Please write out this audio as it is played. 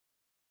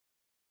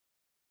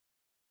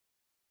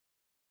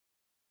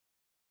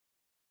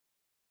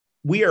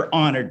We are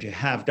honored to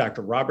have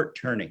Dr. Robert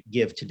Ternik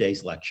give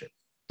today's lecture.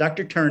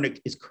 Dr. Ternik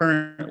is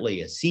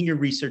currently a senior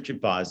research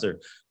advisor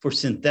for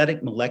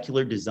synthetic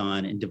molecular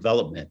design and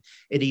development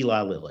at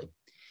Eli Lilly.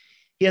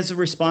 He has a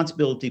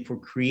responsibility for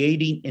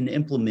creating and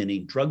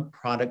implementing drug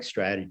product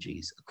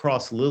strategies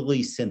across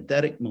Lilly's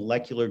synthetic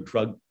molecular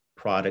drug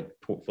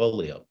product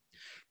portfolio.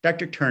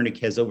 Dr. Ternik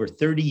has over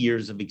 30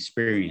 years of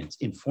experience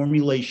in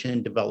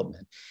formulation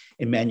development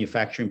and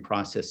manufacturing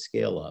process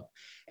scale-up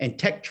and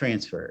tech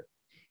transfer.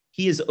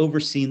 He has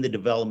overseen the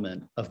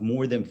development of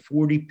more than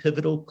 40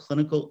 pivotal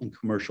clinical and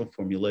commercial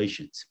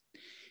formulations.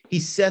 He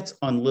sits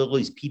on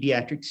Lilly's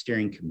Pediatric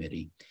Steering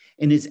Committee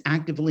and is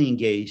actively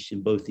engaged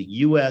in both the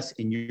US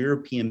and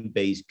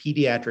European-based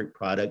pediatric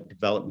product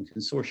development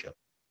consortia.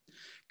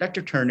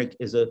 Dr. Ternik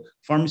is a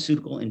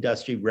pharmaceutical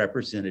industry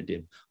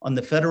representative on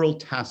the Federal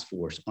Task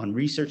Force on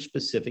research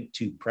specific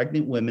to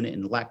pregnant women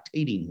and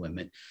lactating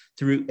women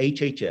through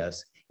HHS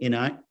and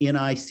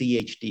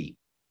NICHD.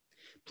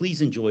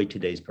 Please enjoy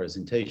today's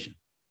presentation.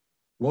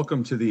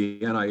 Welcome to the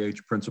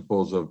NIH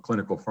Principles of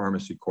Clinical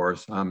Pharmacy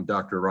course. I'm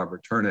Dr.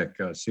 Robert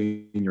Ternik,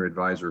 Senior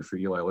Advisor for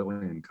Eli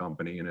Lilly and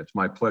Company, and it's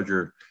my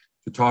pleasure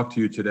to talk to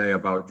you today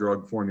about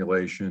drug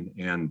formulation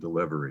and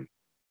delivery.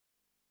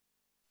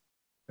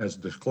 As a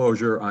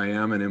disclosure, I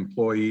am an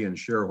employee and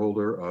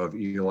shareholder of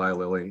Eli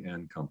Lilly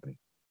and Company.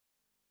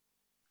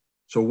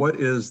 So what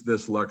is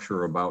this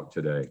lecture about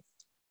today?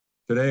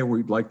 Today,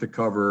 we'd like to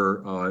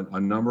cover a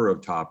number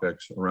of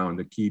topics around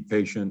the key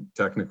patient,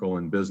 technical,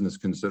 and business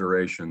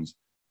considerations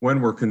when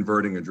we're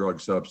converting a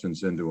drug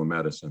substance into a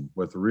medicine,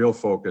 with a real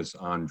focus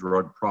on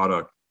drug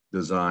product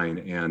design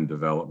and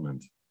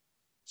development.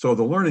 So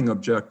the learning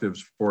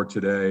objectives for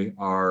today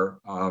are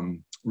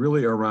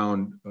really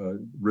around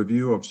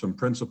review of some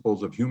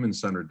principles of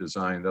human-centered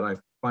design that I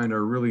find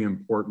are really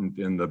important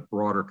in the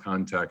broader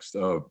context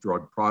of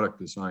drug product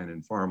design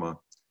in pharma,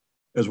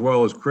 as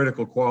well as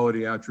critical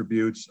quality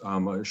attributes,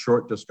 a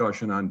short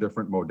discussion on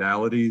different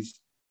modalities,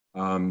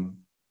 and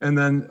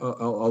then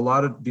a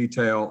lot of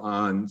detail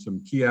on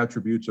some key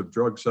attributes of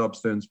drug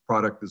substance,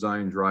 product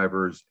design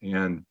drivers,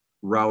 and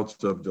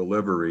routes of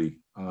delivery,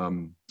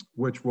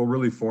 which will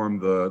really form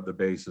the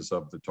basis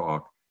of the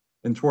talk.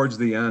 And towards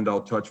the end, I'll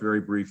touch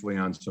very briefly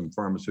on some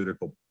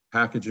pharmaceutical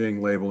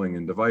packaging, labeling,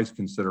 and device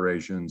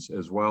considerations,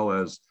 as well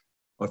as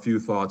a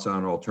few thoughts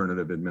on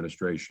alternative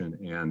administration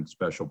and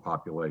special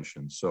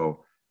populations.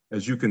 So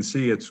as you can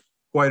see, it's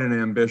quite an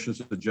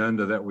ambitious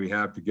agenda that we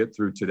have to get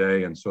through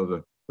today. And so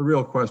the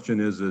real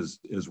question is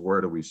where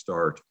do we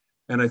start?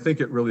 And I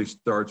think it really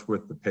starts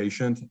with the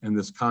patient and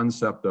this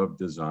concept of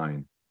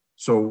design.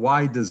 So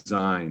why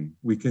design?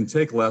 We can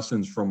take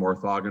lessons from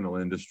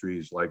orthogonal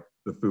industries like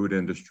the food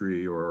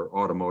industry or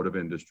automotive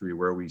industry,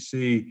 where we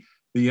see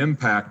the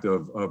impact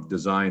of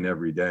design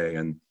every day.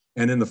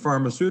 And in the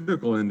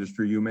pharmaceutical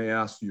industry, you may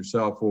ask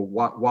yourself, well,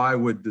 why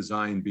would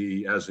design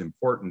be as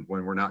important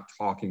when we're not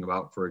talking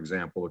about, for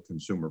example, a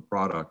consumer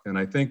product? And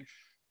I think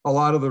a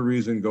lot of the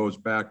reason goes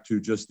back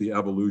to just the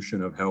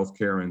evolution of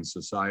healthcare and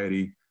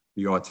society,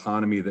 the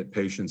autonomy that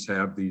patients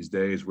have these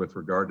days with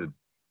regard to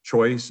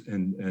choice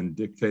and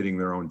dictating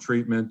their own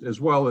treatment, as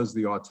well as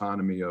the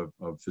autonomy of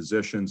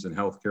physicians and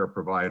healthcare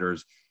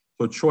providers.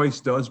 So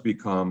choice does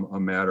become a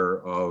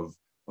matter of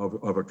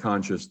a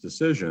conscious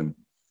decision.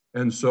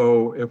 And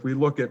so if we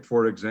look at,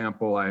 for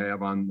example, I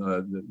have on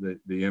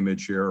the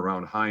image here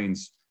around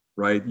Heinz,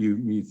 right?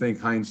 You think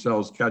Heinz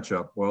sells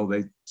ketchup. Well,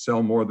 they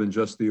sell more than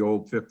just the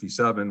old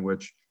 57,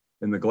 which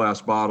in the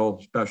glass bottle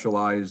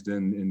specialized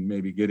in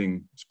maybe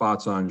getting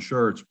spots on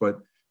shirts. But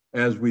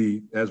as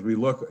we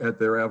look at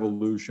their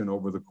evolution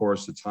over the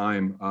course of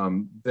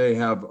time, they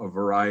have a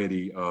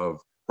variety of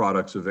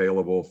products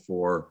available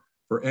for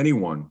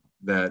anyone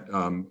that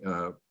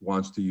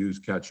wants to use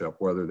ketchup,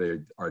 whether they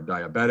are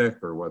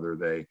diabetic or whether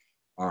they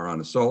are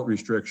on a salt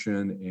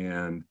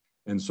restriction.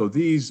 And so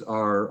these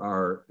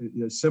are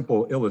a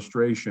simple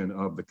illustration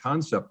of the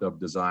concept of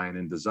design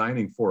and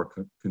designing for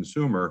a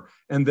consumer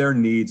and their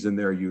needs and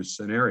their use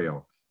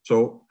scenario.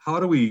 So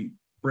how do we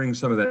bring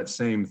some of that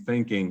same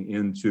thinking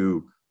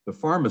into the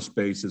pharma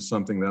space is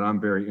something that I'm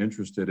very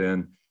interested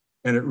in.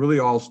 And it really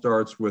all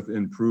starts with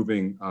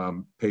improving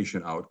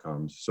patient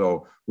outcomes.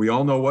 So we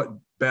all know what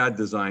bad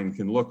design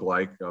can look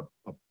like, a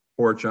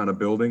porch on a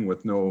building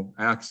with no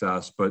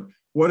access, but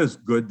what does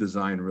good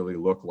design really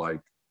look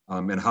like?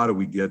 And how do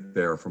we get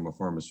there from a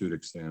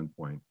pharmaceutic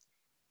standpoint?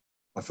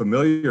 A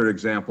familiar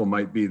example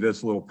might be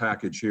this little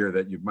package here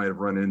that you might have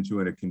run into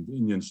in a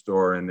convenience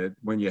store. And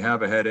when you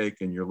have a headache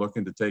and you're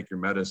looking to take your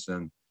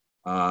medicine,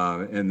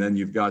 and then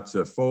you've got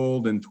to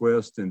fold and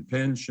twist and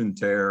pinch and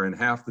tear, and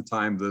half the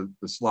time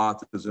the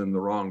slot is in the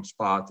wrong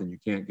spot and you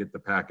can't get the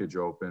package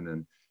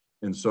open.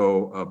 And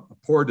so a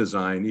poor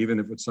design, even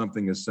if it's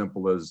something as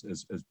simple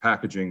as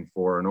packaging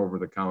for an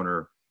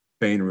over-the-counter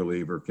pain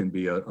reliever, can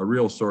be a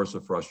real source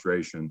of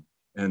frustration.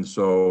 And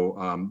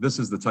so this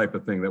is the type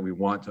of thing that we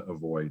want to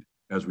avoid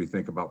as we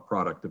think about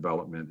product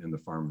development in the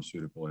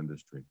pharmaceutical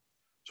industry.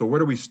 So where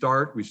do we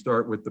start? We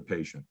start with the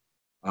patient.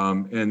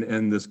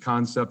 And this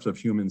concepts of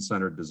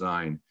human-centered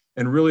design.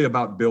 and really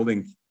about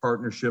building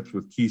partnerships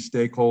with key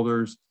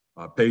stakeholders,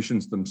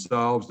 patients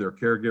themselves, their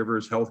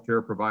caregivers,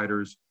 healthcare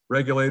providers,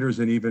 regulators,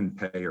 and even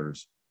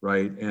payers,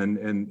 right?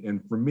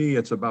 And for me,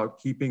 it's about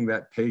keeping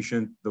that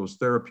patient, those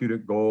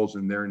therapeutic goals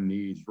and their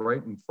needs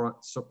right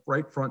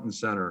front and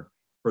center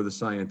for the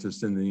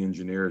scientists and the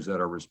engineers that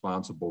are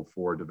responsible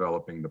for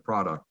developing the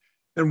product.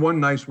 And one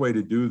nice way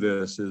to do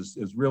this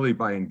is really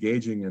by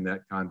engaging in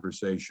that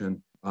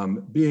conversation,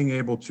 being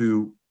able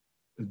to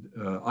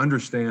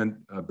understand,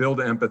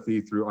 build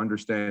empathy through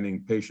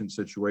understanding patient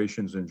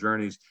situations and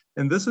journeys.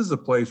 And this is a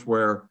place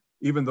where,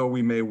 even though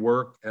we may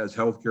work as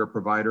healthcare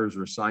providers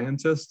or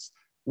scientists,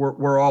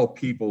 we're all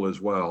people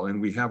as well.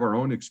 And we have our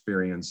own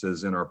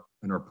experiences in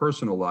our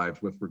personal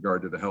lives with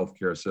regard to the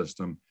healthcare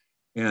system.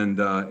 And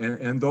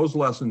those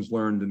lessons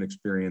learned and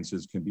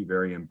experiences can be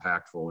very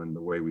impactful in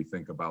the way we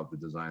think about the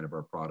design of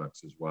our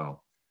products as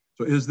well.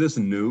 So is this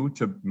new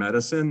to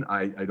medicine?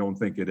 I don't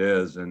think it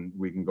is. And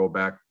we can go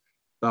back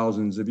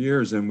thousands of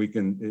years and we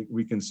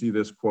can see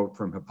this quote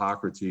from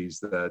Hippocrates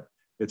that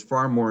it's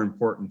far more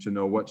important to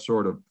know what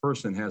sort of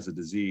person has a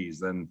disease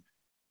than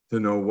to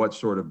know what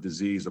sort of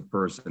disease a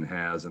person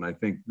has. And I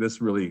think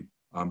this really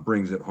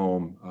brings it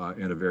home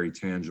in a very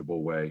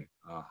tangible way.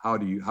 How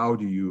do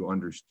you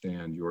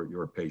understand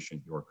your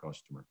patient, your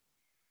customer?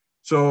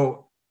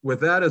 So with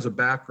that as a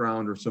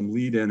background or some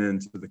lead in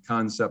into the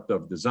concept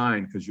of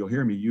design, because you'll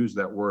hear me use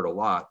that word a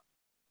lot,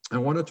 I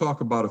want to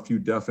talk about a few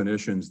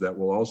definitions that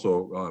we'll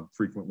also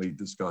frequently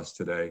discuss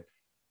today,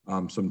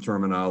 some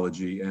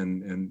terminology,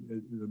 and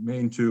the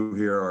main two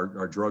here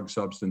are drug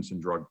substance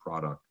and drug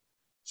product.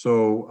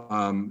 So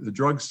the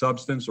drug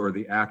substance or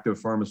the active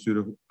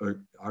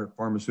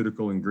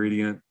pharmaceutical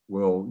ingredient,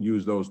 we'll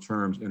use those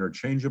terms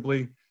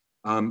interchangeably.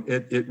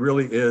 It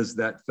really is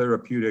that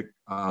therapeutic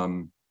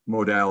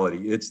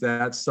modality. It's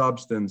that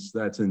substance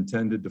that's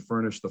intended to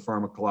furnish the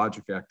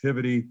pharmacologic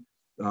activity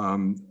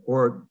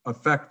or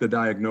affect the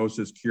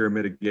diagnosis, cure,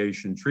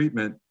 mitigation,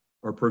 treatment,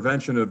 or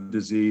prevention of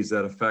disease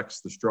that affects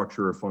the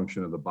structure or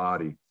function of the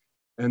body.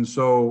 And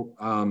so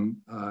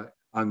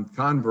on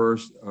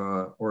converse,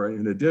 or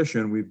in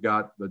addition, we've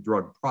got the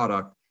drug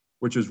product,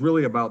 which is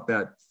really about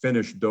that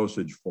finished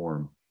dosage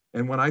form.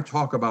 And when I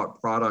talk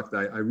about product,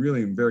 I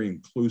really am very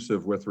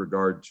inclusive with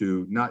regard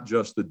to not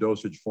just the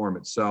dosage form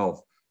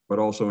itself, but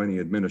also any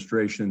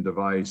administration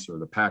device or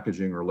the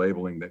packaging or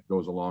labeling that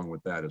goes along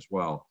with that as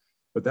well.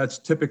 But that's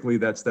typically,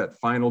 that's that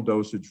final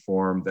dosage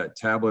form, that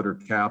tablet or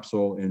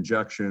capsule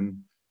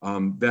injection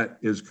that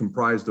is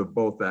comprised of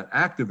both that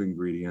active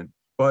ingredient,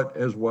 but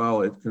as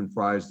well, it's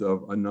comprised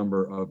of a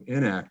number of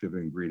inactive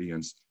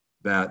ingredients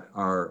that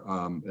are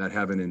that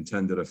have an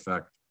intended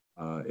effect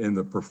in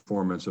the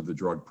performance of the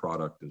drug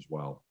product as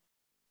well.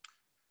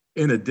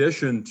 In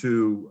addition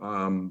to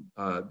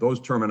those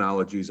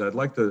terminologies, I'd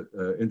like to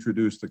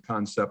introduce the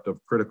concept of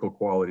critical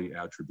quality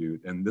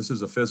attribute. And this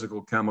is a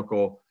physical,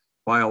 chemical,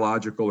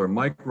 biological, or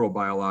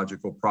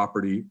microbiological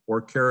property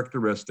or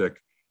characteristic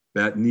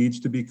that needs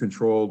to be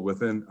controlled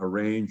within a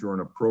range or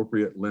an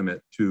appropriate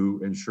limit to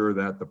ensure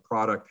that the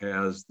product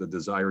has the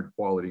desired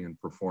quality and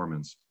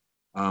performance.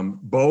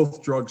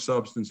 Both drug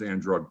substance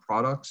and drug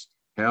products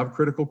have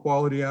critical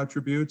quality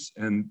attributes,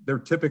 and they're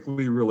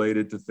typically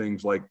related to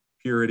things like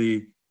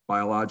purity,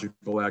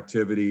 biological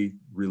activity,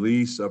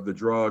 release of the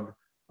drug,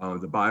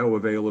 the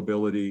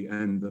bioavailability,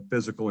 and the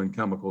physical and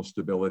chemical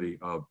stability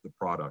of the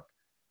product.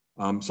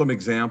 Some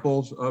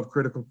examples of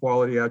critical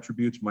quality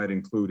attributes might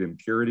include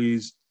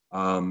impurities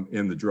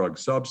in the drug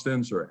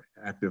substance or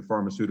active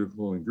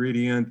pharmaceutical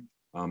ingredient,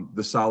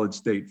 the solid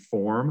state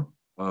form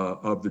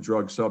of the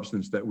drug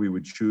substance that we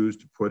would choose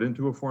to put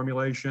into a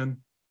formulation.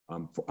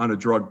 On a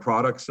drug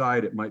product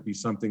side, it might be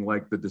something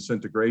like the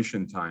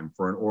disintegration time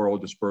for an oral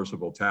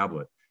dispersible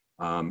tablet.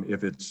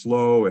 If it's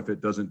slow, if it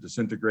doesn't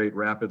disintegrate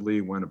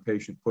rapidly when a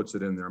patient puts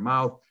it in their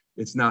mouth,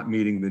 it's not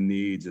meeting the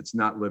needs, it's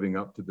not living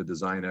up to the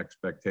design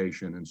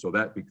expectation, and so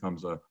that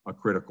becomes a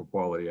critical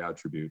quality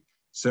attribute.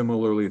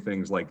 Similarly,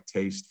 things like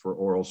taste for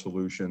oral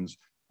solutions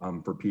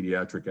for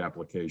pediatric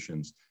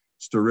applications.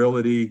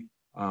 Sterility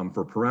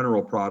for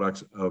parenteral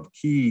products of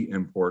key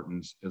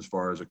importance as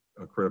far as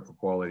a critical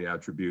quality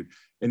attribute.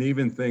 And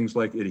even things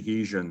like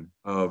adhesion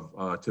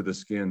to the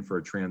skin for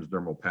a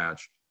transdermal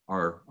patch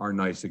are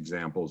nice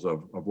examples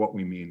of what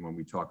we mean when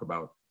we talk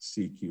about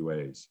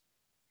CQAs.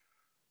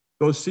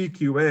 Those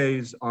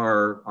CQAs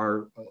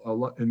are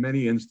in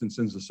many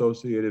instances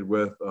associated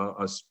with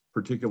a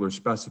particular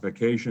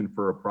specification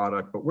for a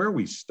product, but where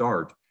we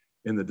start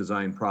in the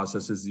design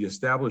process is the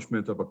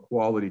establishment of a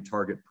quality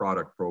target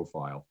product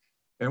profile.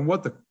 And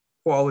what the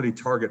quality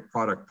target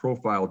product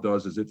profile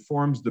does is it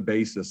forms the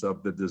basis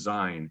of the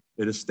design.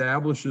 It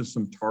establishes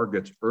some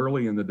targets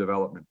early in the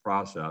development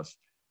process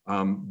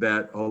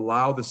that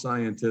allow the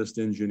scientist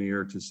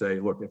engineer to say,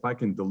 look, if I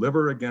can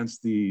deliver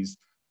against these,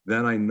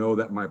 then I know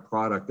that my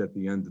product at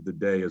the end of the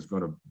day is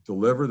going to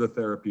deliver the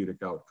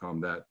therapeutic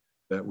outcome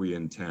that we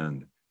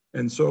intend.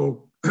 And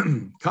so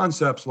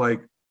concepts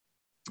like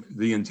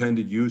the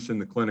intended use in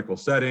the clinical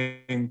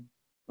setting,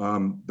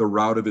 the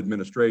route of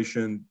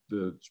administration,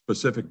 the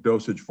specific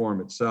dosage form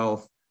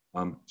itself,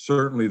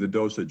 Certainly the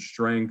dosage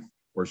strength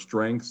or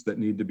strengths that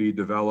need to be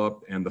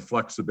developed and the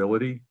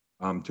flexibility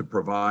to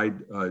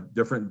provide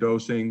different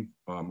dosing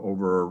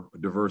over a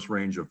diverse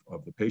range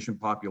of the patient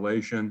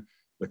population,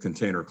 the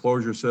container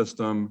closure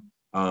system,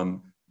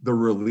 the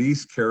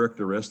release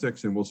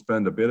characteristics, and we'll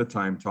spend a bit of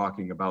time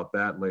talking about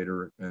that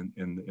later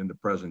in the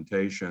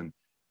presentation,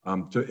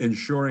 to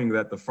ensuring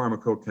that the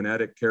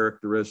pharmacokinetic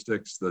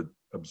characteristics, the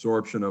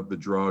absorption of the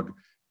drug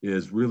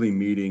is really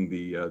meeting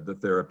the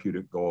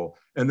therapeutic goal.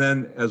 And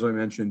then, as I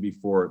mentioned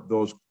before,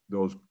 those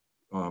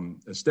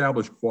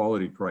established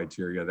quality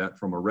criteria that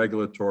from a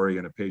regulatory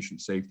and a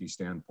patient safety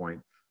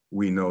standpoint,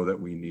 we know that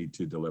we need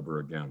to deliver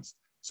against,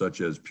 such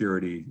as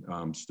purity,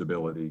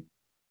 stability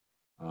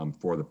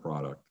for the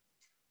product.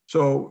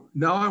 So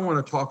now I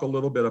want to talk a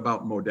little bit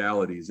about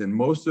modalities, and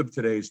most of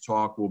today's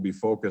talk will be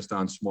focused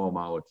on small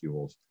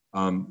molecules.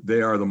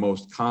 They are the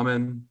most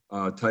common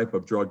type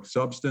of drug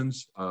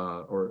substance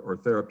or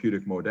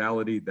therapeutic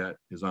modality that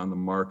is on the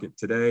market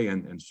today,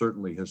 and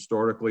certainly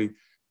historically.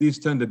 These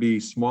tend to be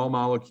small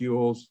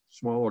molecules,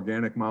 small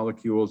organic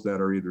molecules that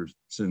are either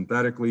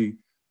synthetically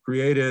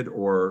created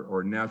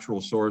or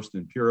natural sourced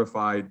and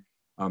purified.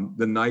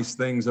 The nice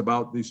things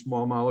about these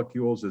small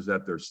molecules is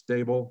that they're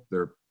stable,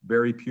 they're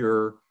very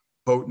pure,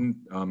 potent,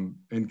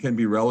 and can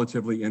be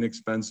relatively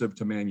inexpensive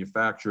to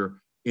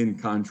manufacture, in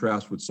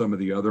contrast with some of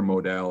the other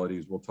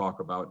modalities we'll talk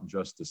about in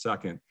just a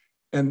second.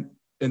 And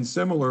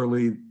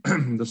similarly,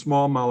 the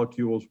small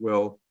molecules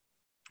will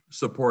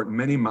support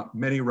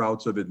many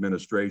routes of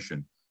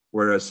administration,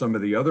 whereas some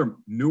of the other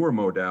newer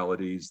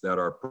modalities that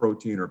are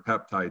protein or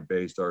peptide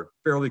based are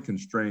fairly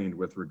constrained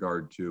with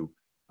regard to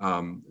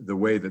the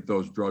way that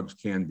those drugs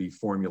can be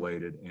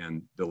formulated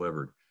and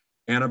delivered.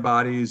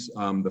 Antibodies,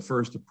 the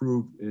first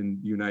approved in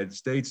the United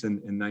States in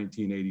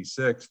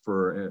 1986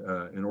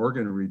 for an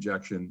organ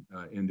rejection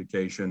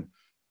indication.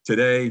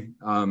 Today,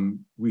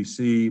 we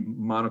see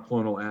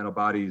monoclonal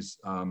antibodies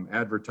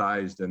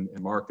advertised and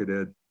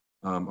marketed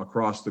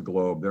across the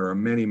globe. There are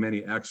many,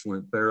 many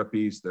excellent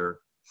therapies. They're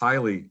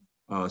highly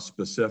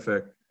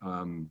specific.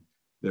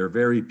 They're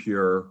very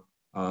pure.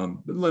 The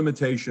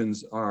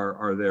limitations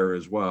are there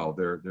as well.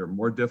 They're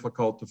more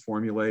difficult to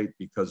formulate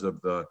because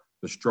of the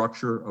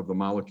structure of the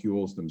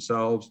molecules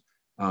themselves,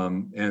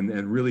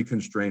 and really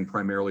constrained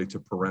primarily to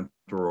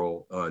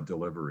parenteral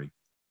delivery.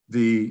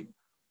 The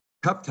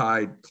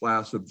peptide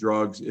class of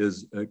drugs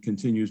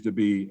continues to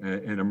be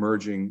an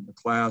emerging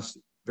class,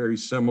 very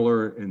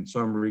similar in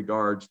some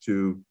regards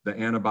to the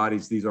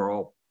antibodies. These are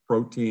all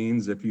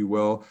proteins, if you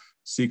will,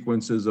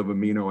 sequences of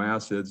amino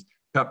acids.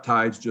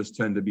 Peptides just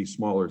tend to be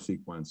smaller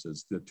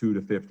sequences, the 2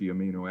 to 50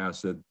 amino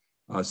acid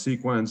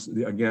sequence,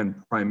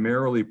 again,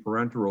 primarily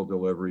parenteral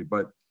delivery.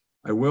 But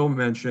I will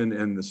mention,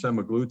 and the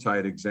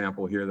semaglutide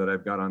example here that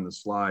I've got on the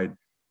slide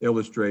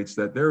illustrates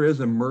that there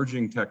is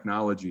emerging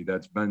technology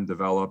that's been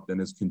developed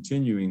and is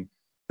continuing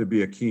to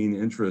be a keen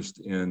interest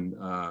in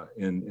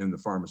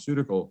the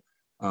pharmaceutical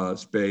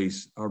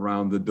space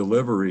around the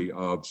delivery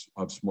of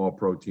small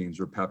proteins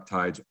or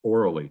peptides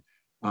orally.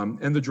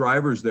 And the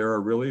drivers there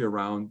are really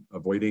around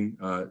avoiding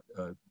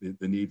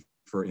the need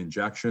for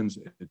injections.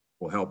 It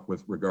will help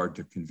with regard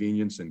to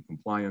convenience and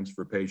compliance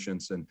for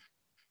patients, and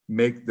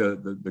make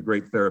the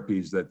great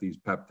therapies that these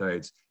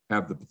peptides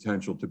have the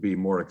potential to be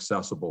more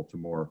accessible to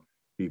more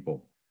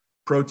people.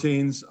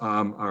 Proteins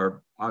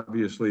are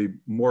obviously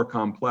more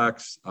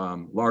complex,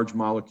 large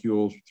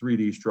molecules,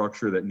 3D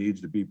structure that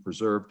needs to be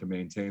preserved to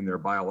maintain their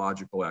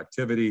biological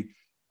activity,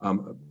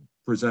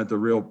 present a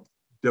real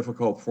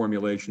difficult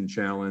formulation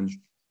challenge.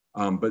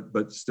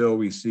 But still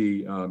we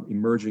see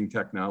emerging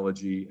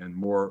technology and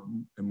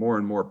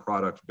more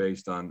products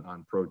based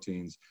on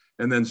proteins.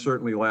 And then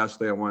certainly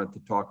lastly, I wanted to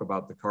talk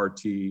about the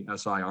CAR-T,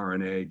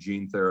 siRNA,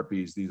 gene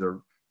therapies. These are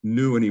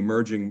new and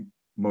emerging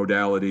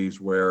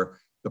modalities where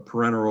the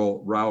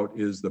parenteral route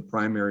is the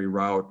primary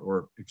route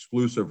or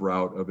exclusive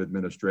route of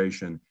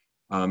administration.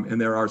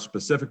 And there are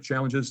specific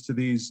challenges to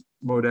these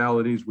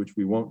modalities, which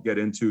we won't get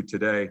into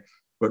today,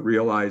 but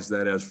realize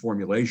that as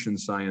formulation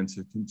science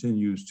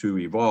continues to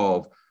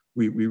evolve,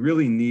 we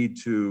really need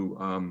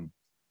to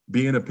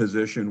be in a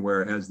position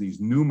where, as these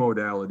new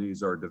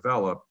modalities are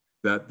developed,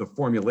 that the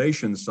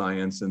formulation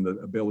science and the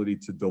ability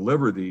to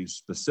deliver these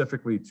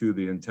specifically to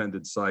the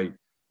intended site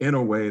in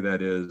a way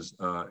that is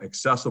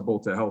accessible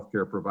to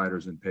healthcare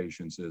providers and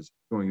patients is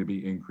going to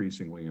be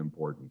increasingly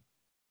important.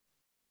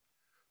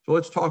 So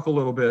let's talk a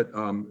little bit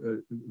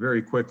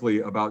very quickly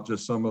about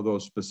just some of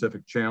those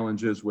specific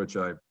challenges, which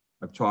I've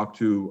talked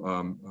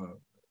to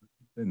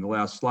in the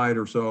last slide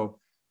or so.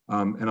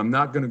 And I'm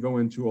not going to go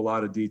into a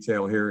lot of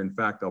detail here. In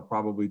fact, I'll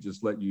probably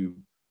just let you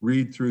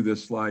read through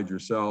this slide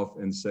yourself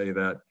and say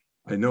that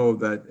I know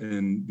that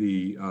in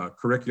the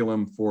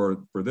curriculum for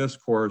this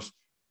course,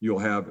 you'll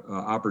have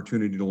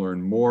opportunity to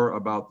learn more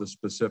about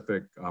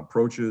the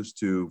approaches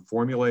to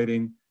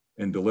formulating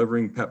and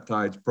delivering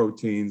peptides,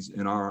 proteins,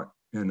 and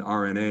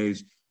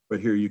RNAs. But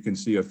here you can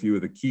see a few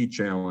of the key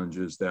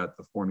challenges that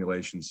the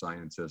formulation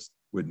scientist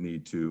would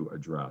need to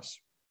address.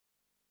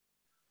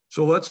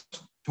 So let's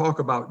talk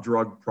about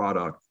drug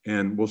product,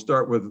 and we'll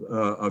start with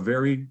a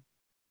very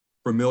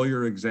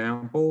familiar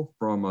example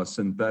from a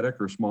synthetic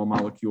or small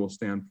molecule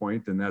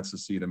standpoint, and that's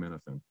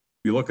acetaminophen.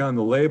 If you look on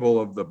the label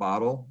of the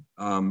bottle,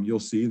 you'll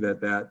see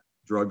that that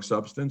drug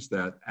substance,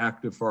 that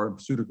active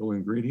pharmaceutical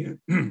ingredient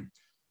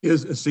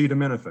is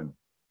acetaminophen.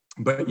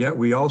 But yet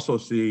we also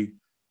see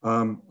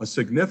a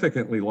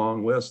significantly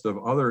long list of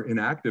other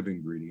inactive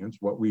ingredients,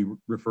 what we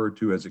refer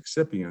to as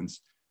excipients,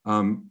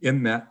 on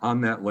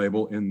that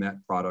label in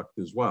that product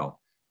as well.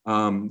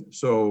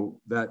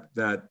 So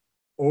that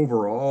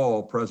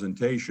overall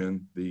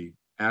presentation, the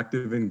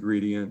active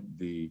ingredient,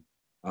 the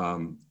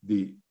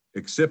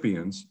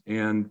excipients,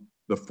 and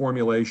the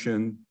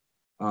formulation,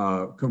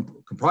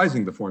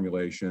 comprising the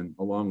formulation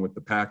along with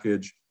the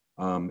package,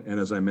 and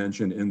as I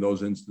mentioned, in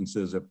those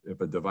instances,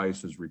 if a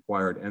device is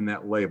required, and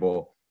that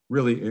label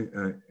really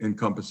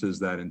encompasses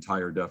that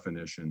entire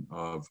definition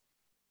of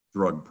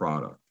drug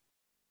product.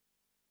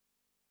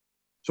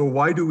 So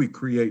why do we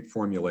create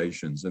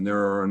formulations? And there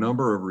are a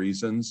number of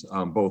reasons,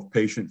 both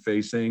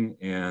patient-facing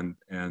and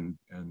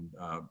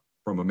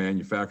from a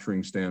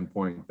manufacturing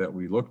standpoint that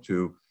we look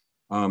to.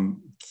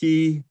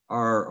 Key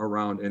are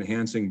around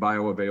enhancing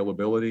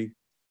bioavailability,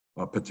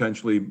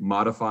 potentially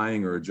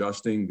modifying or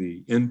adjusting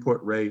the input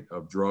rate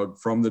of drug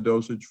from the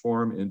dosage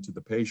form into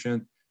the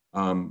patient.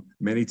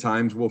 Many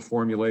times we'll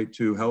formulate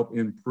to help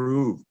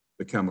improve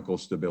the chemical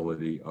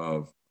stability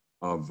of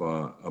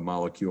a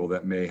molecule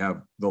that may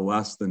have the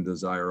less than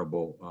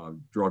desirable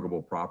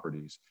druggable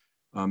properties.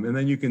 And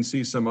then you can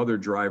see some other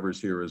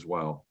drivers here as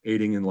well,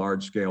 aiding in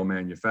large scale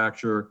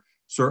manufacture,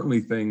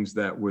 certainly things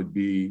that would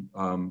be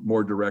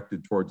more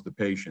directed towards the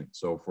patient.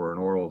 So for an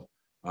oral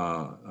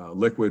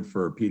liquid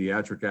for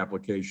pediatric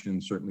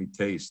applications, certainly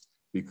taste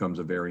becomes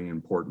a very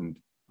important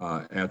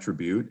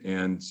attribute,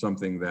 and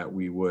something that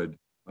we would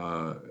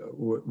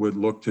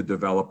look to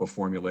develop a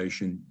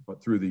formulation,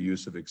 but through the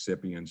use of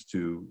excipients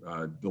to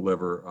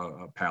deliver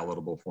a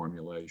palatable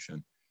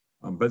formulation.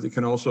 But it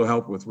can also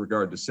help with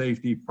regard to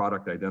safety,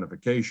 product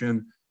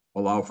identification,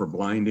 allow for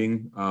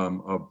blinding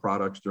of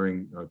products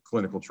during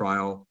clinical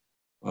trial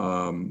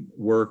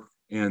work,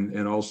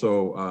 and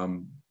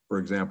also, for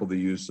example, the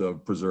use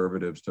of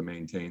preservatives to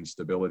maintain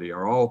stability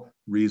are all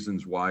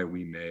reasons why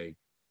we may,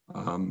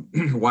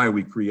 why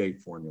we create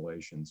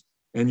formulations.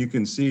 And you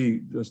can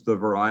see just the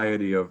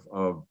variety of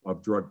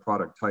drug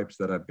product types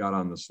that I've got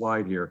on the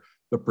slide here,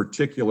 the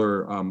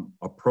particular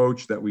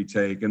approach that we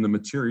take and the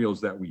materials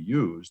that we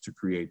use to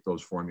create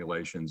those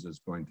formulations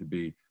is going to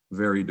be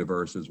very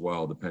diverse as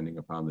well, depending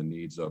upon the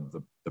needs of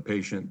the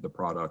patient, the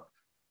product,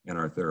 and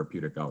our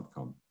therapeutic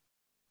outcome.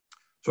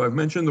 So I've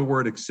mentioned the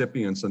word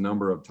excipients a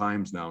number of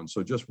times now. And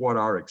so just what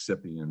are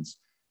excipients?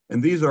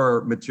 And these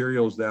are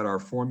materials that are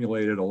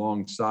formulated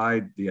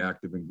alongside the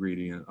active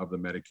ingredient of the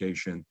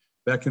medication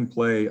that can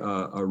play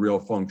a real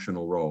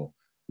functional role.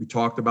 We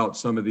talked about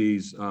some of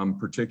these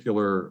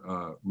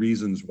particular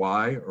reasons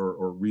why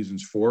or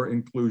reasons for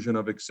inclusion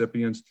of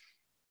excipients.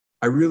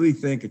 I really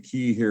think a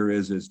key here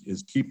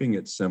is keeping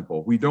it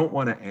simple. We don't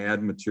want to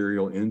add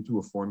material into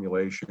a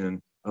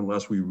formulation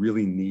unless we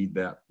really need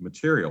that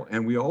material.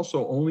 And we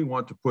also only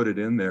want to put it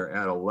in there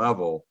at a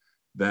level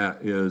that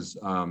is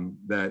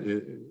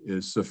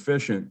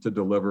sufficient to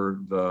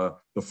deliver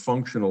the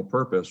functional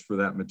purpose for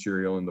that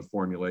material in the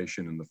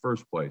formulation in the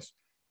first place.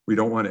 We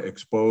don't want to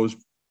expose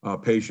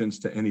patients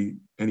to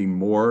any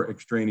more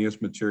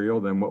extraneous material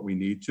than what we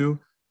need to.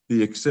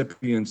 The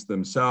excipients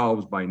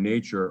themselves by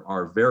nature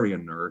are very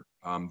inert.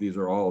 These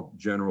are all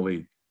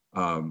generally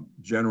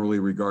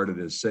regarded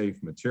as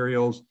safe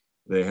materials.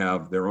 They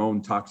have their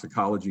own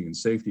toxicology and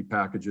safety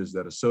packages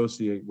that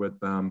associate with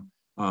them.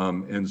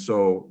 And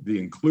so the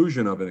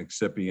inclusion of an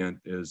excipient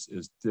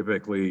is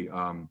typically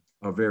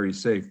a very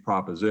safe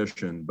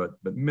proposition, but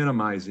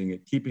minimizing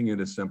it, keeping it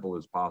as simple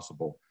as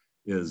possible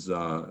is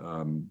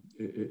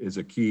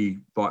a key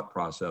thought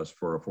process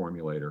for a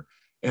formulator.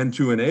 And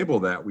to enable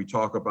that, we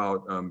talk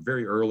about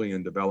very early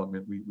in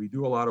development, we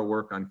do a lot of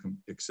work on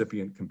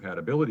excipient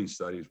compatibility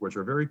studies, which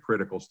are very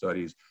critical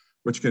studies,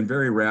 which can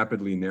very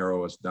rapidly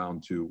narrow us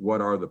down to what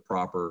are the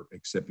proper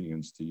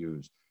excipients to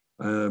use.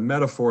 A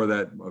metaphor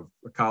that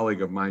a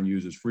colleague of mine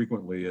uses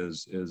frequently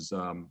is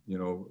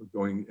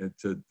going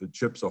to the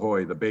Chips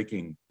Ahoy, the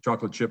baking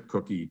chocolate chip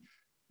cookie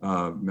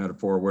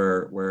metaphor,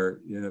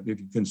 where if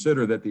you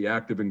consider that the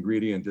active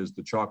ingredient is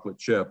the chocolate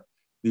chip,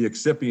 the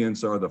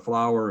excipients are the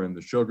flour and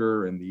the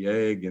sugar and the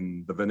egg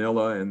and the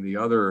vanilla and the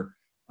other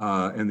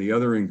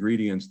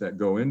ingredients that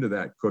go into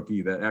that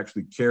cookie that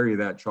actually carry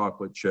that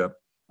chocolate chip,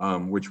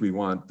 which we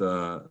want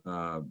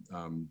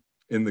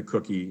in the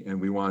cookie, and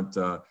we want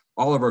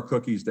all of our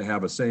cookies to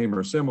have a same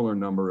or similar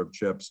number of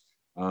chips,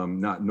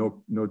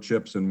 no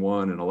chips in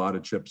one and a lot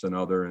of chips in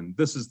other. And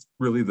this is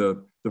really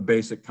the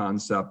basic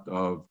concept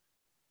of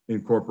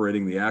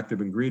incorporating the active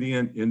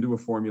ingredient into a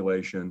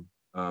formulation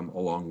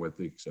along with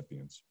the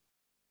excipients.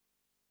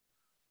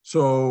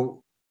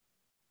 So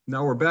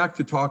Now we're back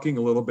to talking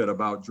a little bit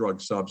about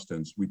drug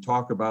substance. We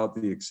talk about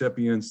the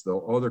excipients, the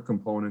other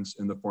components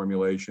in the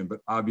formulation,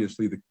 but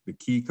obviously the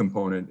key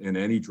component in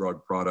any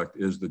drug product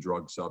is the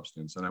drug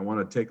substance. And I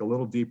want to take a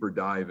little deeper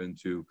dive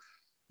into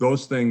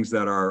those things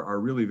that are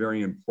really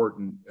very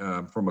important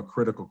from a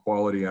critical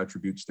quality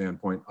attribute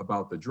standpoint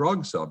about the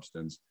drug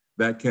substance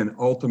that can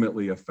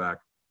ultimately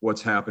affect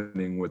what's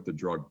happening with the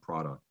drug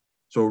product.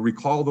 So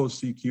recall those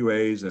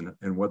CQAs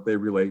and what they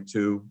relate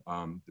to,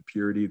 the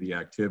purity, the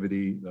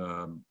activity,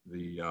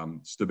 the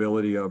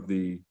stability of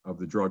the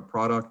drug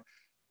product.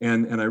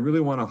 And I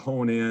really want to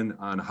hone in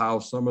on how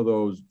some of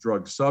those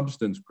drug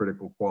substance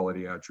critical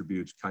quality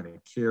attributes kind of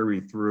carry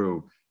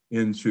through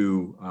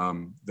into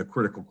the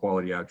critical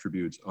quality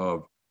attributes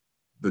of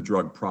the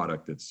drug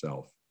product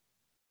itself.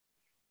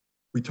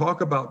 We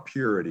talk about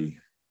purity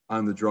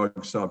on the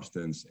drug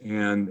substance,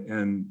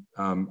 and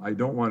I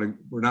don't want to,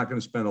 we're not going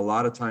to spend a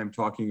lot of time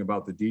talking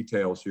about the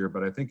details here,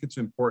 but I think it's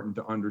important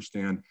to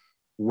understand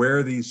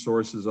where these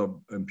sources of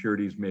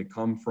impurities may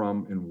come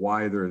from and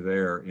why they're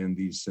there in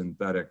these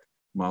synthetic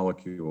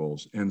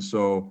molecules. And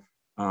so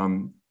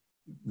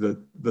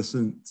the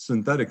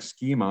synthetic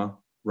schema,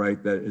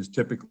 right, that is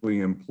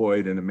typically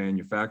employed in a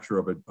manufacture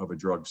of a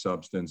drug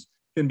substance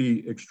can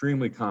be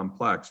extremely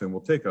complex. And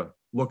we'll take a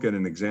look at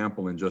an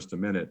example in just a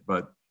minute,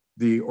 but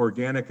the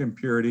organic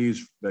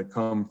impurities that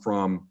come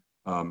from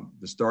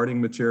the starting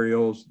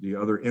materials, the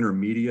other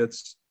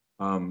intermediates,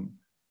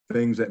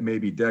 things that may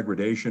be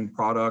degradation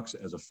products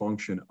as a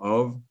function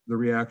of the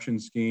reaction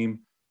scheme,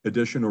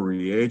 additional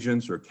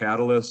reagents or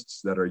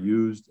catalysts that are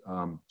used,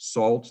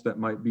 salts that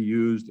might be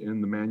used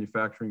in the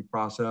manufacturing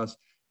process.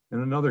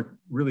 And another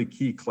really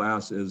key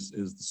class is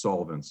the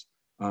solvents.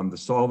 The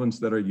solvents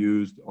that are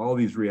used, all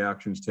these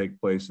reactions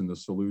take place in the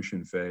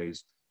solution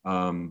phase.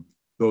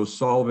 Those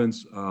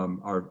solvents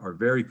are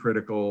very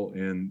critical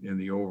in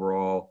the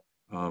overall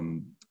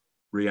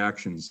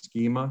reaction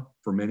schema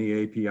for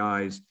many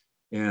APIs,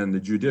 and the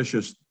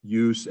judicious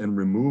use and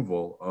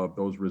removal of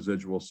those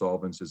residual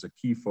solvents is a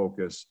key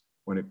focus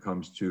when it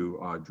comes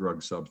to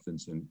drug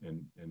substance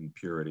and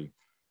purity.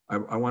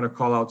 I want to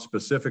call out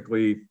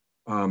specifically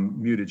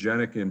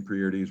mutagenic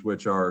impurities,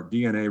 which are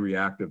DNA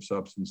reactive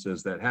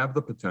substances that have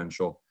the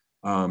potential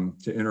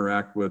to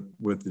interact with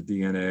the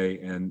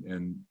DNA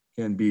and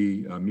can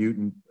be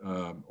mutant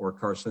or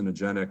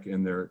carcinogenic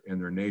in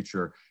their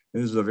nature.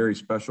 And this is a very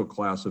special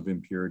class of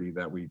impurity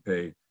that we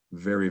pay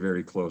very,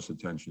 very close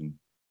attention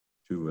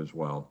to as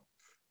well.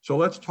 So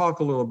let's talk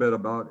a little bit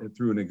about it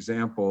through an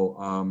example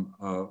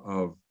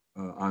of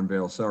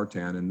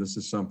valsartan, and this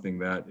is something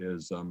that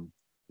is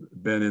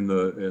been in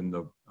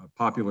the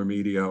popular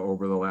media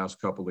over the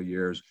last couple of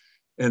years.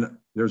 And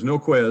there's no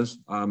quiz.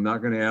 I'm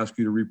not going to ask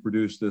you to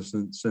reproduce this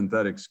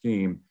synthetic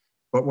scheme.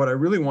 But what I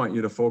really want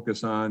you to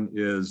focus on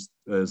is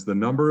the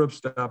number of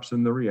steps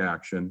in the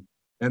reaction,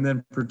 and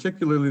then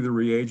particularly the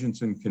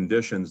reagents and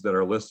conditions that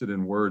are listed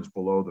in words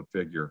below the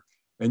figure.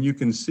 And you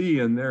can see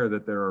in there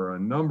that there are a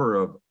number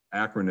of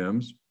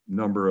acronyms,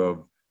 number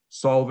of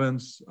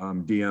solvents,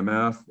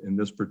 DMF. In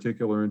this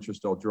particular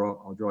interest, I'll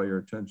draw your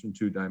attention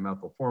to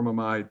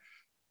dimethylformamide,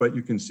 but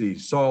you can see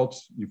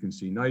salts, you can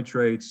see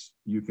nitrates,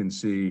 you can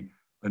see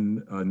a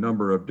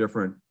number of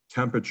different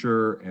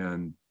temperature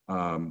and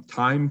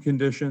time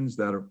conditions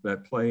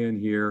that play in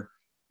here.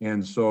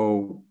 And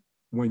so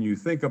when you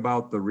think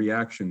about the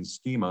reaction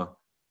schema,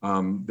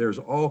 there's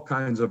all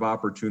kinds of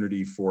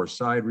opportunity for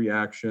side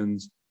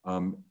reactions,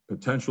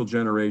 potential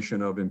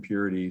generation of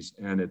impurities,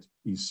 and it's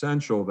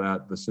essential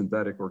that the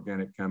synthetic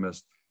organic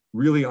chemist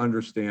really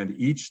understand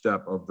each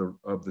step of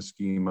the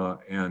schema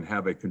and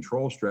have a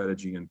control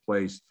strategy in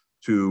place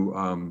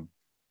to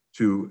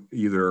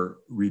either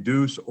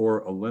reduce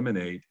or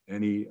eliminate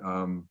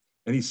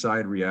any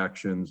side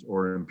reactions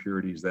or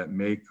impurities that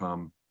may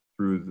come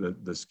through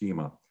the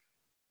schema.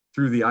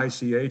 Through the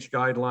ICH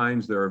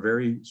guidelines, there are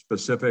very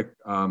specific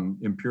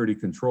impurity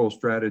control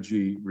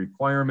strategy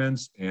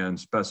requirements and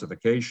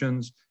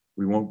specifications.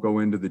 We won't go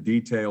into the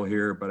detail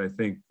here, but I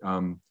think,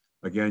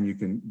 again, you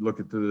can look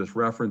at this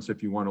reference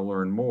if you want to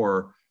learn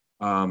more,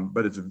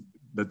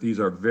 but these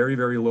are very,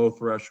 very low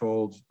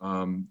thresholds.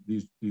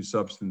 These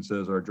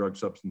substances, our drug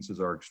substances,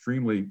 are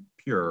extremely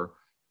pure,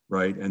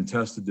 right, and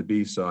tested to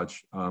be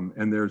such,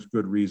 and there's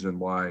good reason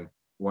why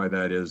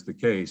that is the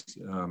case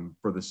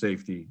for the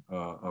safety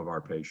of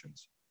our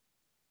patients.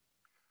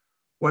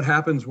 What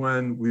happens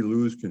when we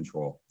lose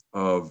control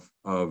of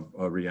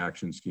a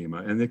reaction schema?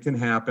 And it can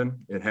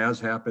happen. It has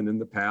happened in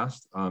the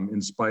past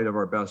in spite of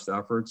our best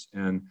efforts.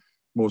 And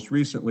most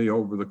recently,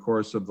 over the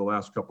course of the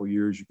last couple of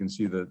years, you can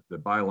see the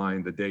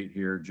byline, the date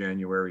here,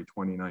 January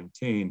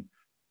 2019,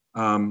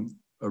 a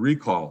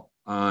recall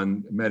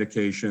on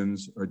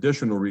medications, or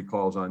additional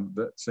recalls on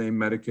the same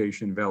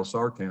medication,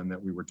 valsartan,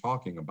 that we were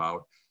talking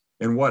about.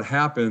 And what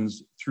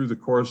happens through the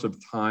course of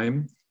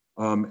time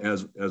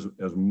as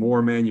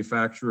more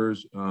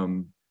manufacturers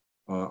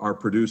are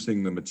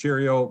producing the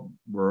material,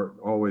 they're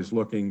always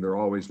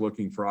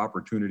looking for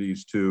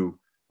opportunities to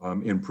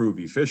improve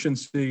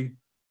efficiency,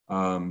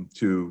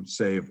 to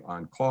save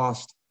on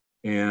cost,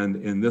 And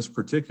in this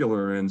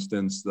particular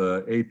instance,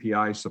 the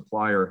API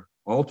supplier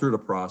altered a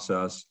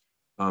process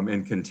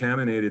and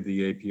contaminated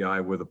the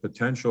API with a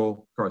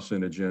potential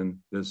carcinogen,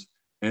 this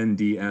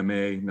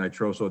NDMA,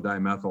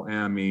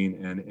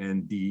 nitrosodimethylamine, and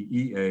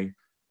NDEA,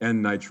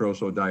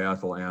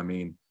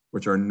 N-nitrosodiethylamine,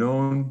 which are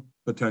known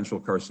potential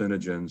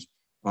carcinogens,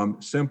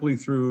 simply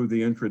through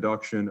the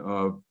introduction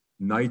of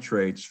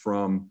nitrates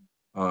from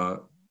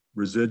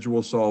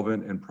residual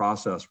solvent and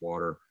process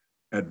water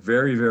at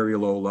very, very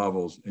low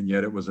levels. And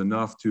yet it was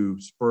enough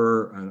to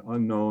spur an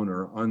unknown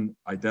or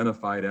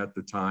unidentified at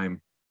the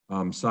time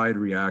side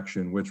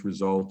reaction, which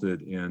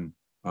resulted in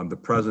the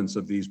presence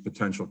of these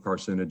potential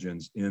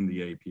carcinogens in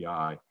the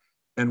API.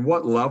 And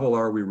what level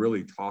are we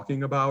really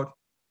talking about?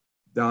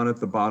 Down at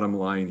the bottom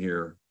line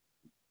here,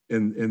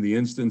 in the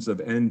instance of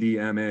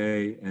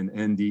NDMA and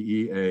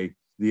NDEA,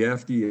 the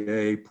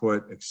FDA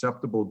put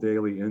acceptable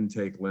daily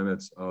intake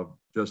limits of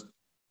just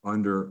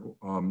under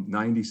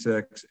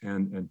 96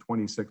 and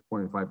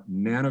 26.5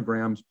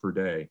 nanograms per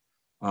day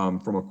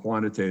from a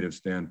quantitative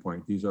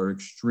standpoint. These are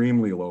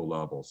extremely low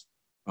levels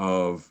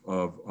of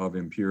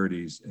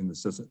impurities in the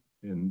system,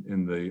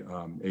 in the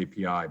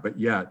API, but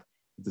yet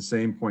at the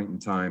same point in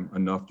time,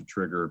 enough to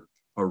trigger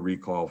a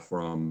recall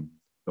from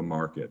the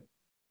market.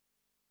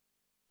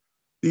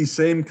 These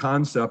same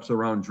concepts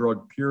around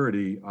drug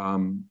purity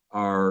and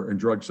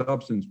drug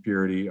substance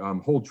purity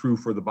hold true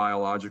for the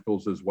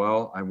biologicals as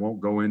well. I won't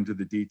go into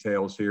the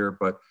details here,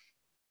 but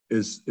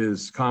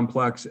as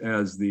complex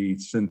as the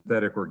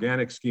synthetic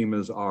organic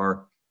schemas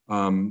are,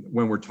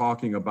 when we're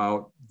talking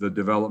about the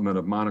development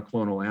of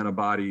monoclonal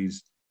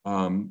antibodies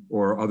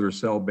or other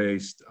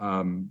cell-based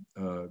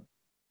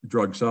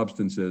drug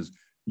substances,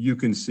 you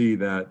can see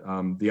that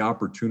the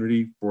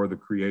opportunity for the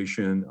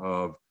creation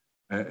of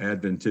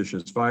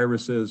adventitious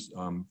viruses,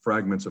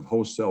 fragments of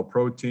host cell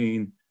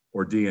protein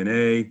or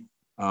DNA,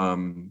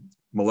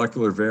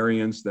 molecular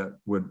variants that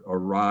would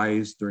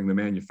arise during the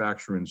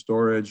manufacture and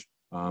storage,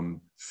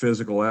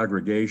 physical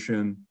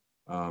aggregation,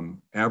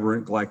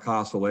 aberrant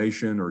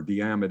glycosylation or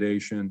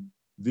deamidation.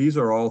 These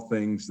are all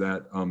things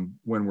that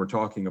when we're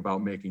talking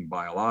about making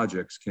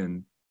biologics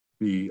can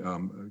be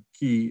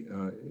key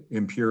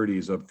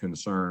impurities of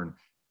concern.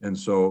 And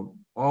so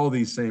all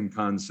these same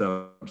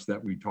concepts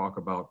that we talk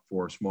about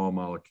for small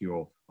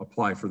molecule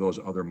apply for those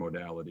other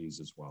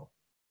modalities as well.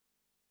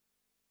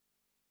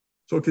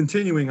 So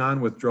continuing on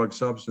with drug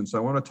substance, I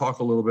want to talk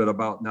a little bit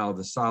about now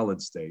the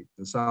solid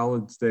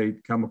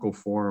state chemical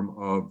form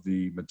of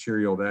the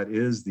material that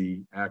is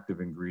the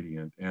active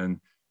ingredient. And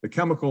the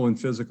chemical and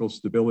physical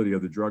stability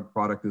of the drug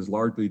product is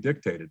largely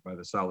dictated by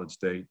the solid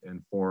state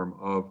and form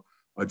of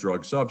a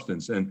drug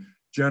substance. And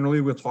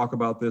generally we'll talk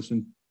about this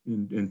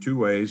in two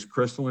ways: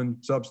 crystalline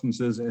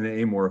substances and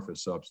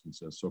amorphous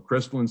substances. So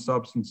crystalline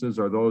substances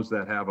are those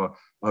that have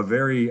a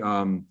very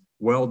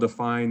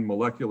well-defined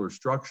molecular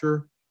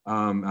structure.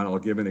 And I'll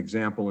give an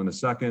example in a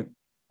second.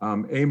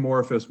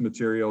 Amorphous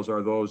materials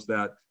are those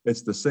that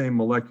it's the same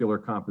molecular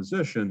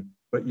composition,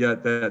 but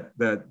yet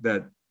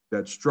that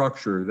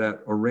structure,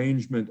 that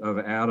arrangement of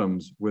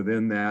atoms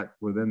within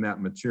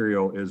that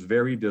material is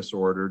very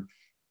disordered.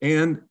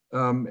 And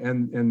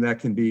that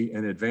can be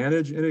an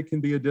advantage and it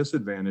can be a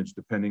disadvantage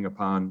depending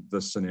upon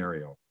the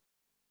scenario.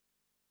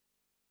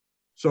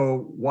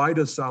 So why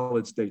does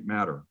solid state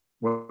matter?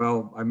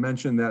 Well, I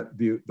mentioned that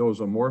those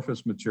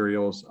amorphous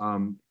materials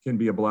can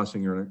be a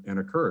blessing and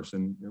a curse.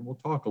 And we'll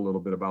talk a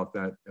little bit about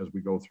that as we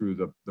go through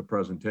the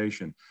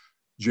presentation.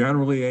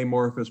 Generally,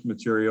 amorphous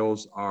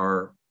materials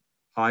are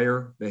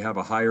higher. They have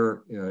a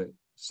higher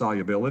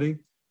solubility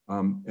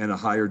and a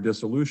higher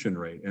dissolution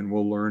rate. And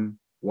we'll learn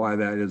why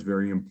that is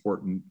very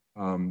important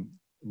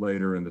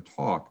later in the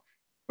talk.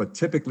 But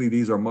typically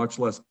these are much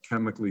less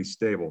chemically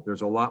stable.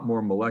 There's a lot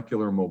more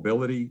molecular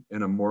mobility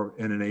in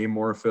an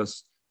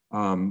amorphous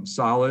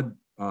solid,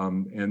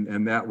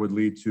 and that would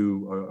lead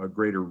to a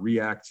greater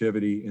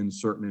reactivity in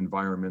certain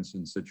environments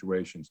and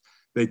situations.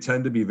 They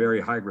tend to be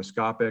very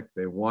hygroscopic.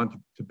 They want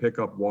to pick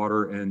up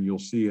water, and you'll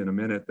see in a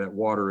minute that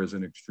water is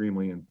an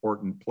extremely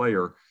important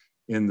player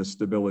in the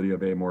stability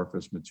of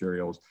amorphous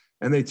materials.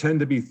 And they tend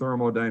to be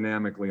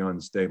thermodynamically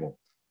unstable.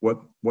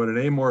 What an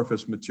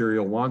amorphous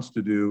material wants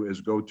to do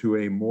is go to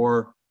a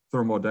more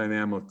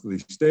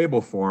thermodynamically stable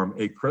form,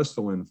 a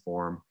crystalline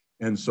form.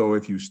 And so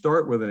if you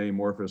start with an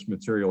amorphous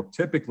material,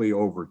 typically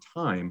over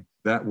time,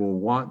 that will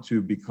want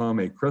to become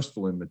a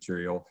crystalline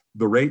material.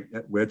 The rate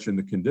at which and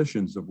the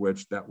conditions of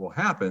which that will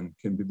happen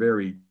can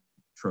vary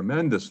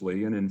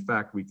tremendously. And in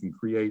fact, we can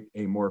create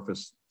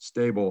amorphous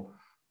stable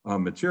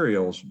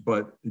materials,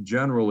 but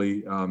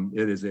generally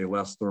it is a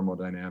less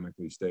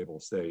thermodynamically stable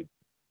state.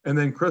 And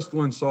then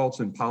crystalline salts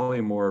and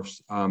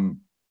polymorphs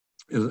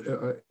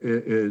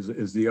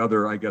is the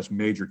other, I guess,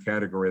 major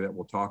category that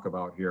we'll talk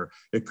about here.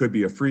 It could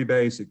be a free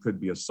base, it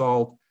could be a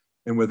salt.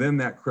 And within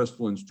that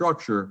crystalline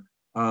structure,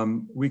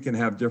 we can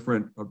have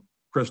different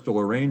crystal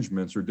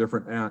arrangements or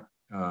different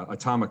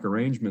atomic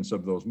arrangements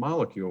of those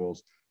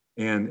molecules.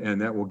 And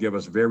that will give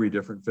us very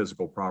different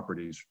physical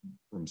properties,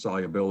 from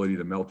solubility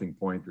to melting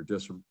point or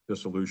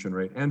dissolution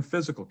rate, and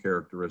physical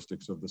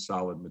characteristics of the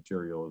solid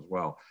material as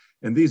well.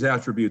 And these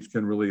attributes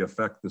can really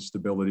affect the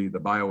stability, the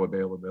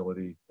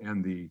bioavailability,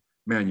 and the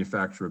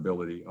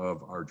manufacturability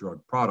of our drug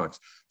products.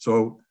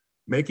 So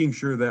making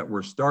sure that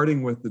we're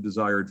starting with the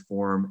desired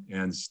form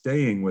and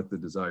staying with the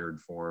desired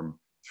form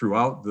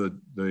throughout the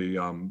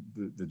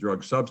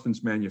drug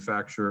substance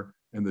manufacture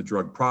and the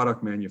drug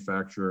product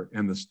manufacturer,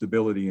 and the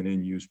stability and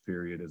in-use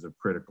period is of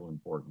critical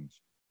importance.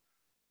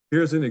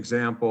 Here's an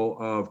example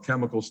of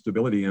chemical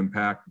stability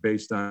impact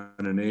based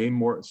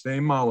on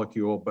same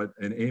molecule, but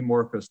an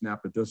amorphous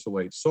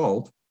naphtidisylate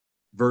salt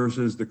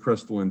versus the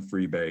crystalline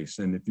free base.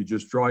 And if you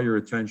just draw your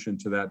attention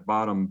to that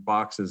bottom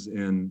boxes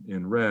in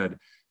red,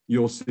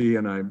 you'll see,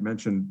 and I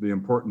mentioned the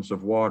importance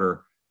of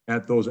water,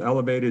 at those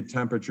elevated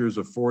temperatures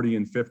of 40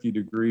 and 50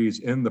 degrees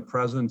in the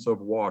presence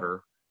of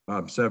water,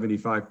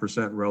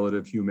 75%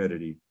 relative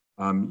humidity,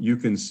 you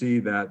can see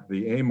that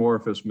the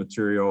amorphous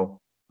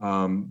material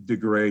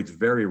degrades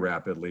very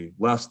rapidly,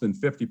 less than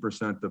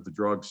 50% of the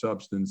drug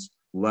substance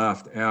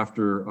left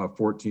after a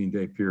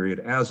 14-day period,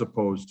 as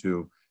opposed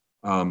to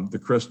the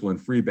crystalline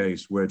free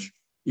base, which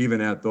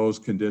even at those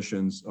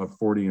conditions of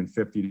 40 and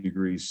 50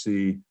 degrees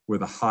C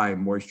with a high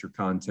moisture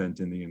content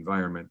in the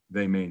environment,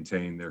 they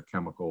maintain their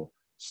chemical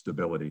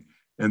stability.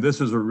 And this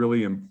is a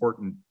really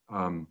important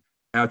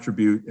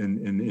attribute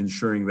in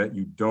ensuring that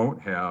you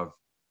don't have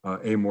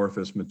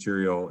amorphous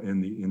material in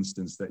the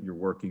instance that you're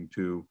working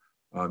to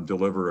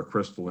deliver a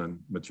crystalline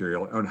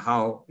material, and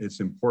how it's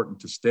important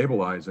to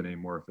stabilize an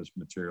amorphous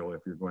material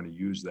if you're going to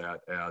use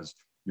that as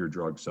your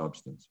drug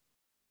substance.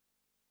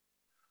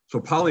 So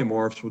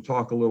polymorphs, we'll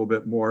talk a little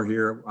bit more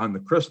here on the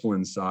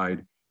crystalline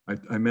side.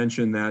 I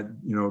mentioned that,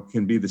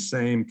 can be the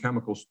same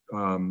chemical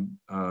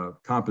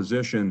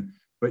composition,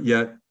 but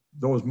yet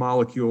those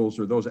molecules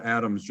or those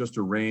atoms just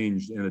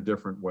arranged in a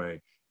different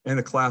way. And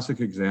a classic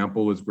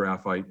example is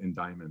graphite and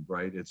diamond,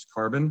 right? It's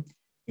carbon.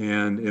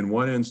 And in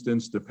one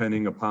instance,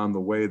 depending upon the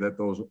way that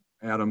those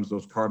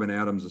carbon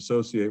atoms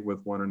associate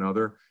with one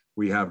another,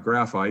 we have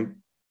graphite.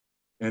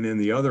 And in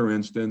the other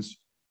instance,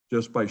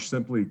 just by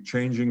simply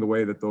changing the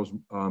way that those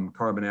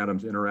carbon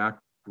atoms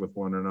interact with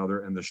one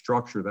another and the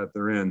structure that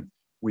they're in,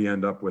 we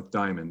end up with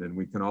diamond. And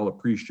we can all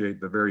appreciate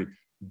the very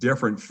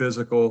different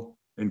physical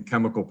and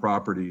chemical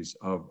properties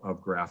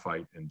of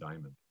graphite and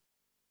diamond.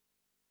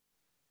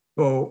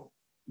 So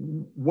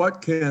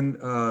what can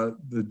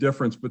the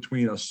difference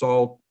between a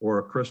salt or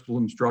a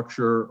crystalline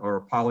structure or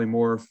a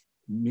polymorph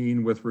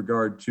mean with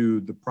regard to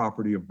the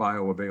property of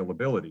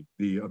bioavailability,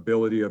 the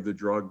ability of the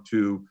drug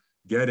to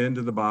get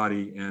into the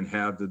body and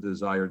have the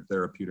desired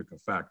therapeutic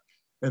effect?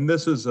 And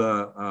this is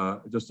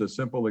just a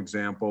simple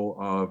example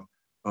of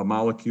a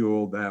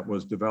molecule that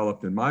was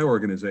developed in my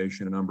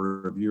organization a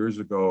number of years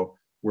ago,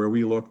 where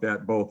we looked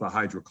at both a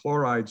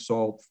hydrochloride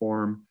salt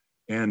form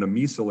and a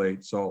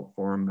mesylate salt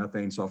form,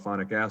 methane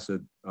sulfonic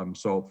acid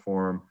salt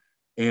form.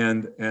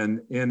 And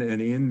in an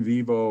in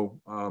vivo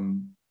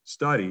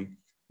study,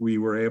 we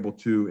were able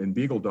to, in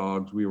beagle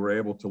dogs, we were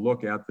able to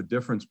look at the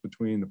difference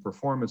between the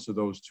performance of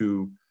those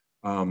two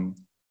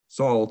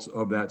salts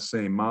of that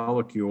same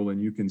molecule.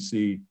 And you can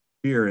see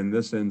here in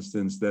this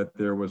instance that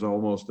there was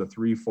almost a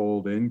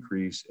 3-fold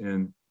increase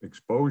in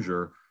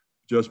exposure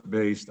just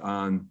based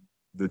on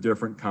the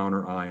different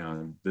counter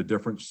ion, the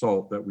different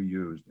salt that we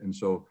used. And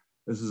so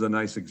this is a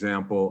nice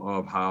example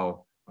of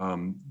how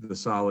the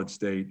solid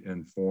state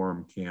and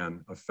form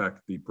can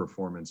affect the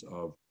performance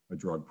of a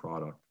drug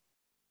product.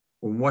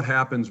 Well, what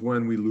happens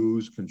when we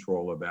lose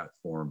control of that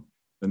form?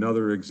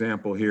 Another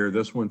example here,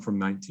 this one from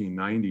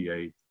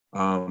 1998,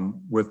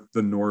 with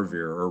the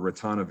Norvir or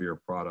ritonavir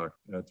product.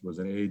 That was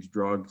an AIDS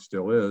drug,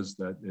 still is,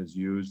 that is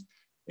used.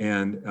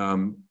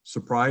 And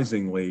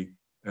surprisingly,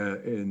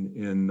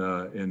 in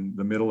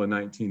the middle of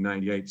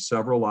 1998,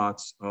 several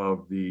lots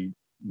of the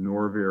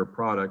Norvir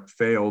product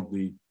failed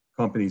the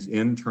company's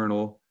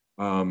internal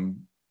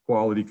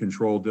quality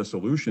control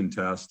dissolution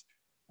test,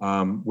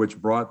 which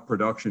brought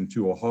production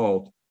to a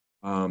halt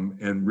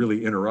and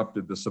really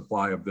interrupted the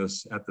supply of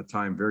this, at the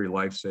time, very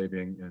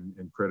life-saving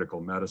and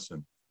critical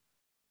medicine.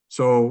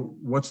 So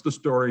what's the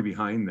story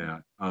behind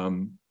that?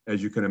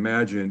 As you can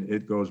imagine,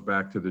 it goes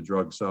back to the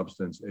drug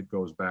substance, it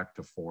goes back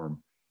to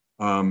form.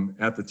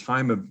 At the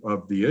time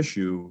of the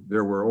issue,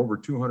 there were over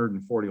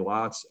 240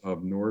 lots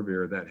of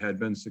Norvir that had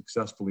been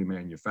successfully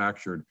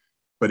manufactured.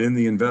 But in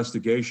the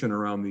investigation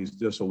around these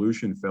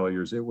dissolution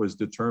failures, it was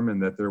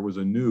determined that there was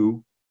a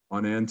new,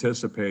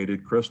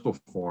 unanticipated crystal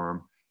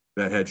form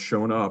that had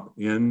shown up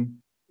in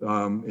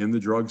the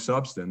drug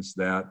substance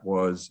that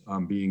was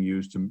being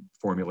used to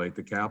formulate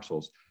the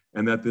capsules,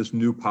 and that this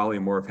new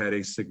polymorph had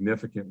a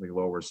significantly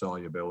lower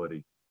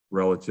solubility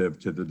relative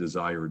to the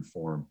desired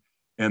form.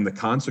 And the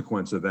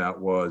consequence of that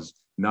was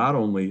not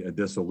only a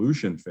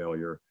dissolution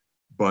failure,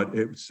 but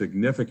it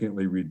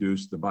significantly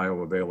reduced the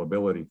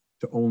bioavailability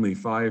to only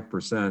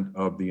 5%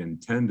 of the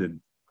intended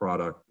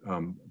product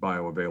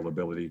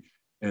bioavailability.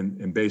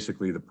 And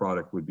basically the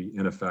product would be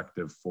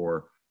ineffective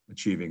for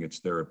achieving its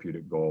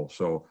therapeutic goal.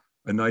 So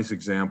a nice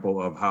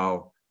example of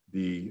how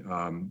the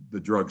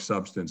drug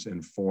substance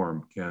and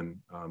form can,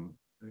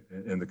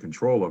 and the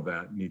control of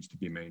that needs to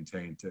be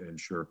maintained to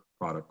ensure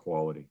product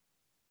quality.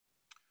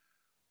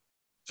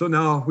 So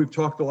now we've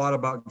talked a lot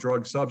about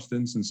drug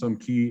substance and some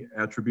key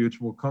attributes.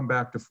 We'll come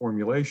back to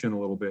formulation a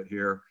little bit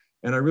here.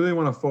 And I really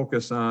want to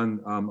focus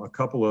on a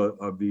couple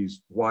of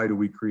these, why do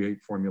we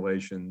create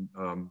formulation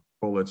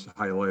bullets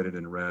highlighted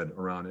in red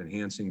around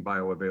enhancing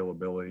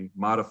bioavailability,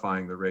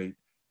 modifying the rate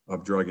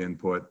of drug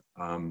input.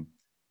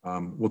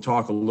 We'll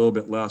talk a little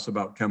bit less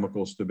about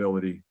chemical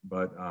stability,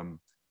 but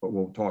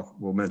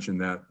we'll mention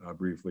that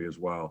briefly as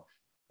well.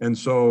 And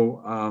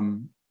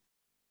so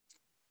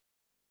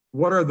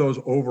what are those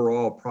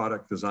overall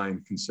product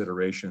design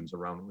considerations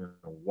around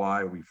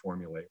why we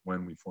formulate,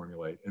 when we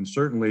formulate? And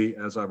certainly,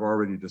 as I've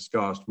already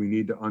discussed, we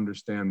need to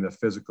understand the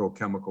physical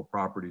chemical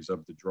properties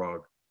of the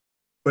drug.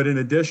 But in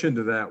addition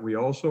to that, we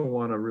also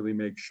want to really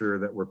make sure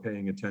that we're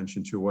paying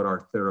attention to what our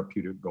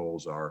therapeutic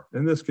goals are.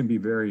 And this can be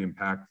very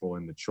impactful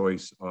in the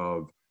choice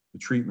of the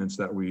treatments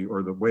that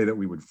or the way that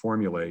we would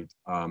formulate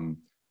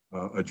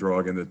a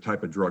drug and the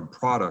type of drug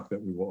product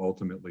that we will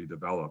ultimately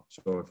develop.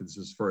 So if this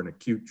is for an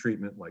acute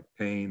treatment like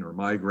pain or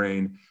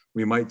migraine,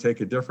 we might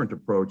take a different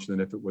approach than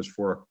if it was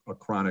for a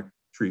chronic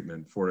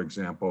treatment, for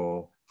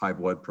example, high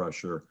blood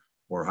pressure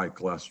or high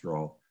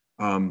cholesterol.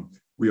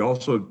 We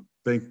also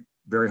think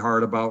very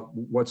hard about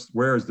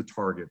where is the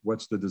target?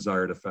 What's the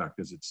desired effect?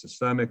 Is it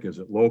systemic? Is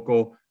it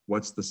local?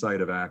 What's the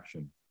site of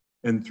action?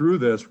 And through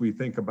this, we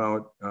think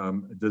about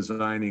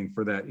designing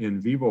for that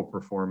in vivo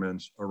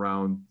performance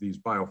around these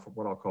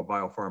what I'll call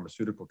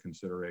biopharmaceutical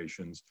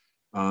considerations.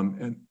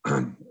 And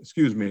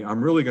excuse me,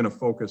 I'm really going to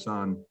focus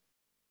on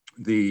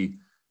the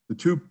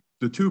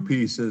two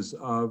pieces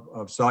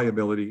of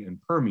solubility and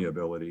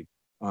permeability.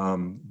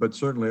 But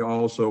certainly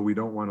also we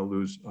don't want to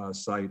lose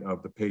sight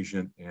of the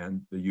patient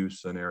and the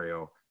use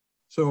scenario.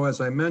 So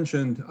as I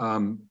mentioned,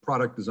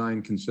 product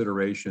design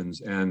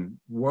considerations and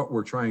what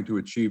we're trying to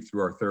achieve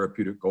through our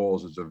therapeutic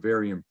goals is a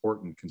very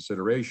important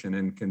consideration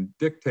and can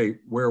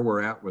dictate where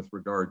we're at with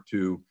regard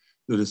to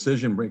the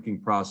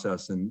decision-making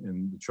process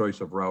and the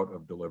choice of route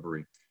of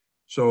delivery.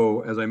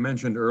 So as I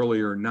mentioned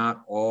earlier,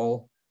 not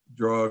all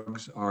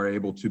drugs are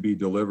able to be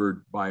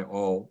delivered by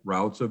all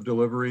routes of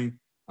delivery.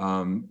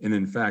 And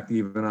in fact,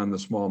 even on the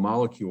small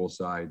molecule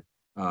side,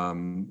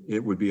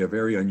 it would be a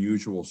very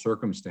unusual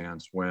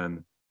circumstance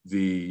when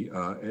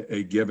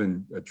a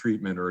given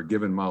treatment or a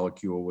given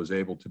molecule was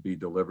able to be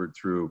delivered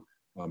through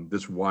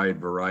this wide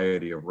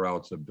variety of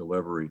routes of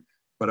delivery.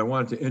 But I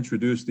wanted to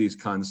introduce these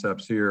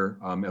concepts here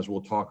as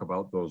we'll talk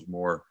about those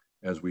more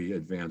as we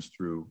advance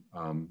through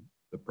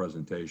the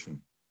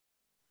presentation.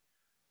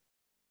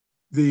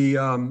 The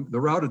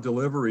route of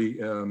delivery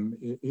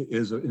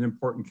is an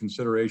important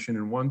consideration.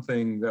 And one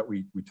thing that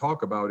we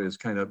talk about is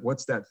kind of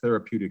what's that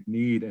therapeutic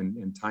need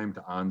and time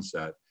to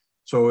onset.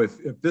 So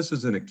if this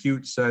is an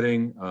acute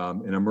setting,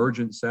 an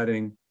emergent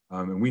setting,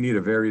 and we need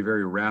a very,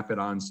 very rapid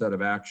onset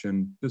of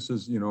action, this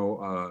is,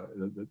 the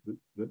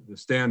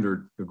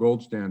standard, the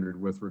gold standard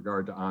with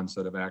regard to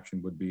onset of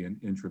action would be an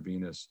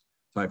intravenous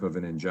type of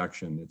an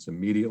injection. It's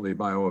immediately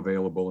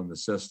bioavailable in the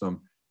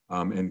system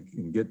and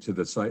can get to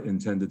the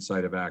intended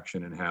site of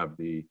action and have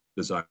the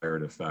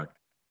desired effect.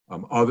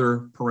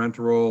 Other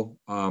parenteral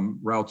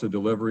routes of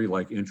delivery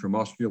like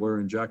intramuscular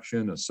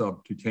injection, a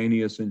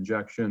subcutaneous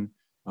injection,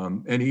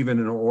 and even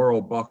an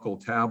oral buccal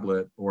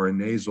tablet or a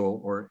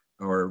nasal or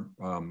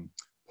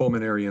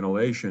pulmonary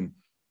inhalation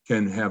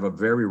can have a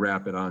very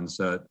rapid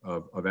onset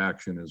of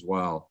action as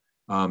well.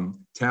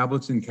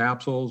 Tablets and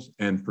capsules,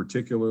 and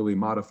particularly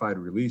modified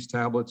release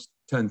tablets,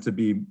 tend to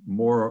be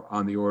more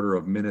on the order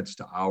of minutes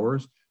to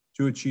hours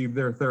to achieve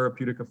their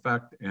therapeutic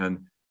effect, and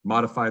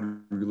modified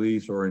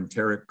release or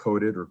enteric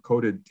coated or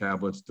coated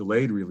tablets,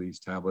 delayed release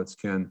tablets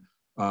can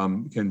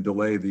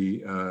delay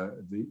the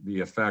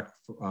effect,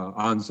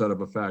 onset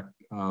of effect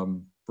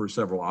for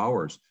several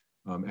hours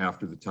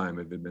after the time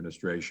of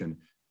administration.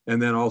 And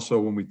then also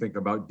when we think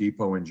about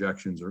depot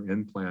injections or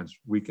implants,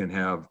 we can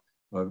have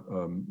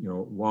a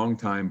long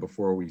time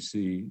before we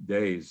see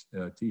days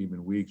to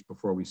even weeks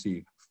before we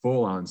see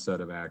full onset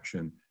of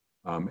action.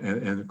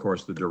 And of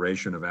course, the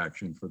duration of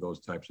action for those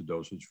types of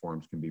dosage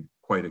forms can be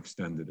quite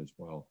extended as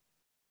well.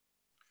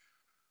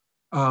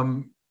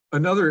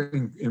 Another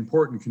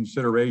important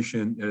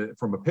consideration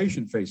from a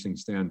patient-facing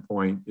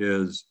standpoint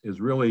is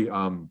really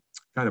kind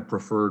of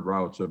preferred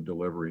routes of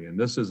delivery. And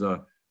this is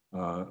a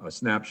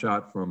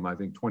snapshot from, I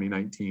think,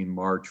 2019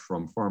 March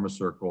from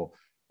PharmaCircle.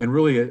 And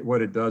really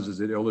what it does is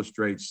it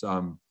illustrates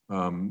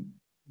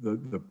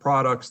the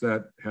products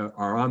that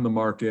are on the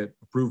market,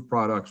 approved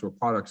products or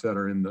products that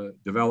are in the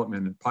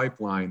development and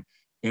pipeline,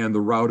 and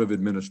the route of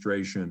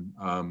administration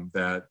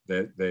that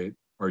they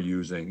are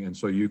using. And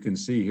so you can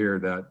see here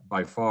that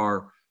by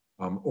far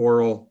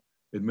oral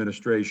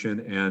administration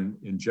and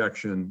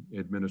injection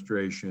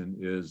administration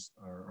is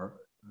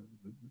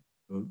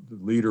the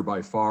leader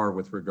by far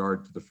with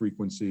regard to the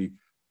frequency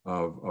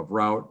of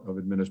route of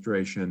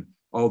administration,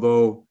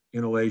 although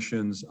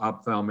inhalations,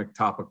 ophthalmic,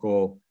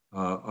 topical,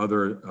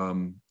 other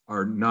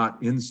are not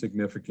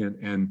insignificant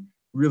and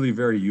really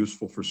very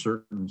useful for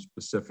certain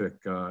specific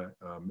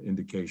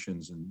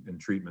indications and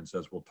treatments,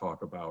 as we'll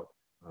talk about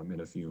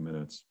in a few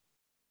minutes.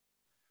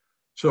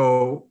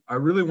 So I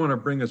really want to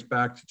bring us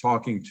back to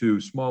talking to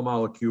small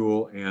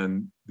molecule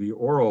and the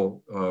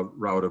oral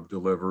route of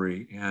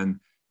delivery and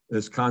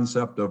this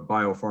concept of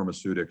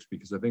biopharmaceutics,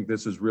 because I think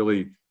this is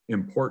really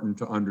important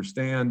to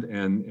understand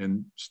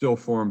and still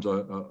forms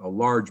a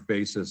large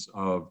basis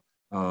of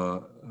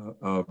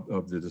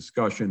the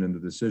discussion and the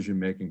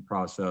decision-making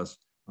process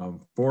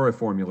for a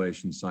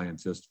formulation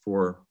scientist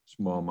for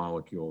small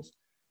molecules.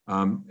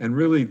 And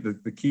really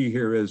the key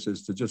here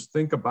is to just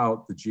think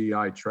about the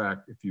GI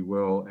tract, if you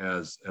will,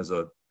 as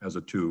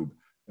a tube,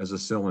 as a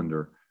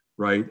cylinder,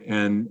 right?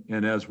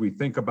 And as we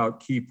think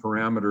about key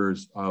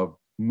parameters of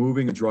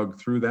moving a drug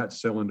through that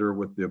cylinder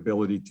with the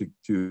ability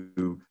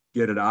to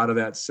get it out of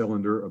that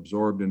cylinder,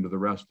 absorbed into the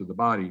rest of the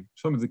body,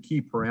 some of the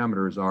key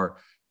parameters are: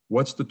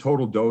 what's the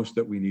total dose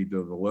that we need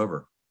to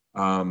deliver?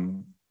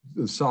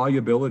 The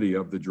solubility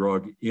of the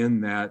drug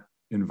in that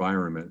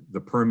environment, the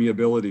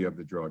permeability of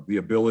the drug, the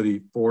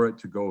ability for it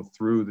to go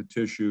through the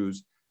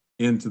tissues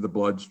into the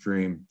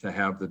bloodstream to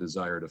have the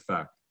desired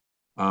effect.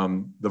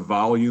 The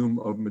volume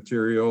of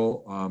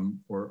material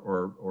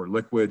or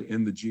liquid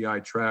in the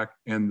GI tract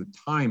and the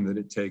time that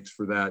it takes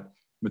for that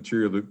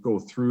material to go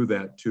through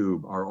that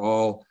tube are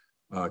all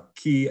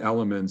key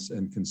elements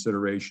and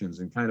considerations,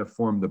 and kind of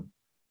form the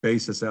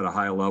basis at a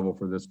high level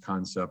for this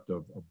concept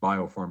of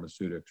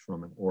biopharmaceutics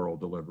from an oral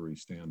delivery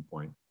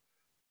standpoint.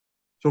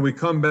 So we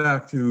come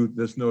back to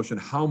this notion: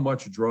 how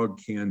much drug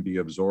can be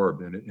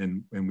absorbed?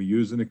 And we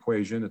use an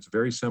equation. It's a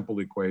very simple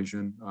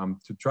equation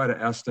to try to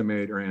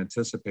estimate or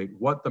anticipate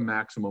what the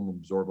maximum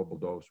absorbable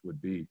dose would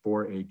be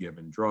for a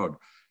given drug.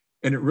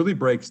 And it really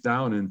breaks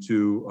down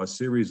into a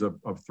series of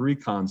three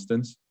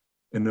constants: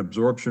 an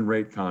absorption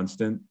rate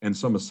constant, and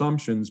some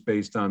assumptions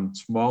based on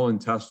small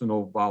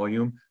intestinal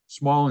volume,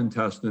 small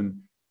intestine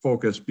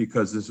focus,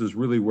 because this is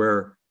really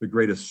where the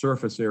greatest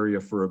surface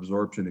area for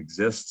absorption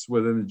exists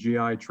within the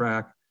GI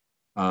tract,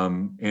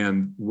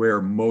 and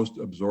where most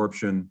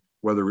absorption,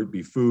 whether it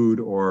be food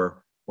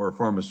or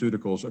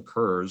pharmaceuticals,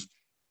 occurs.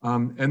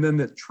 And then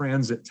the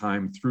transit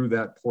time through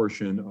that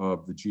portion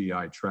of the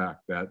GI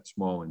tract, that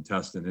small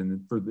intestine.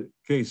 And for the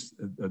case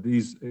of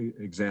these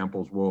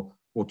examples,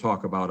 we'll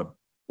talk about a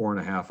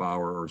 4.5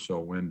 hour or so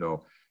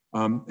window.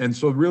 And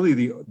so really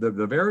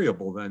the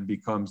variable then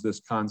becomes this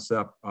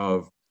concept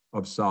of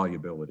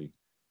solubility,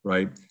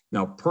 right?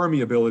 Now,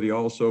 permeability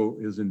also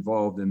is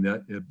involved in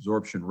that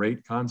absorption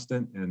rate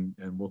constant, and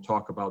we'll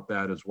talk about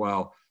that as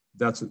well.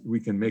 We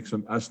can make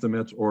some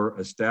estimates or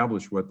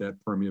establish what that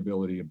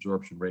permeability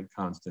absorption rate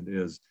constant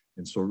is.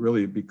 And so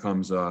really it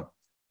becomes a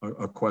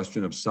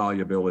question of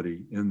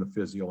solubility in the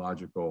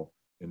physiological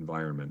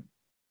environment.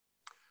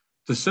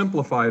 To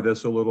simplify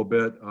this a little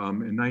bit,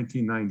 in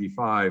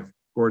 1995,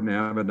 Gordon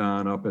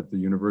Avedon up at the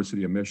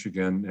University of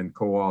Michigan and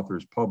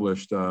co-authors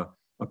published a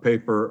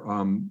paper,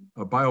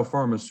 a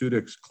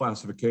biopharmaceutics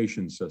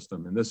classification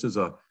system. And this is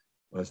a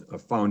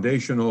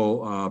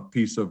foundational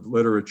piece of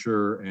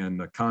literature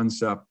and a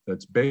concept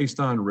that's based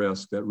on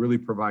risk that really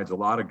provides a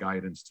lot of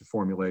guidance to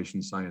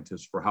formulation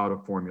scientists for how to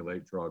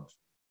formulate drugs.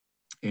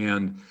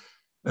 And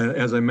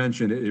as I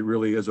mentioned, it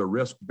really is a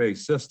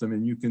risk-based system.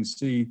 And you can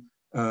see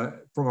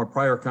from our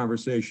prior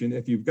conversation,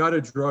 if you've got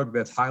a drug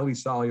that's highly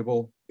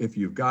soluble, if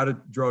you've got a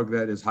drug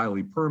that is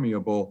highly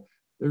permeable,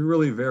 they're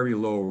really very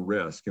low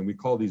risk. And we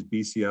call these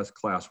BCS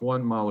class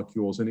 1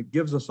 molecules, and it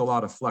gives us a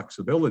lot of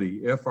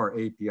flexibility. If our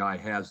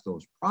API has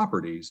those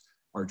properties,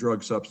 our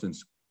drug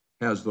substance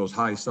has those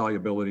high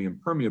solubility and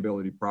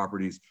permeability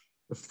properties,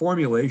 the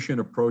formulation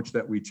approach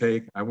that we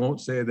take, I won't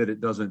say that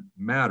it doesn't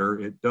matter.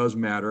 It does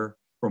matter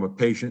from a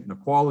patient and a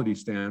quality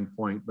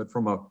standpoint, but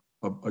from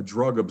a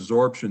drug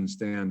absorption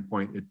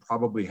standpoint, it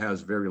probably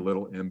has very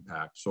little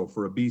impact. So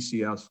for a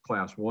BCS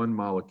class 1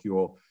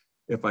 molecule,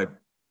 if I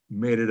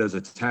made it as a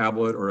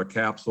tablet or a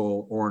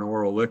capsule or an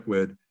oral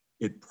liquid,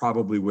 it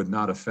probably would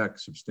not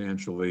affect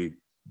substantially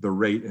the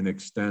rate and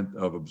extent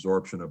of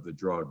absorption of the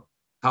drug.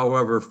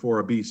 However, for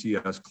a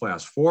BCS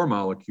class 4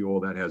 molecule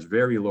that has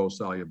very low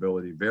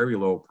solubility, very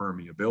low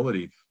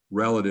permeability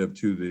relative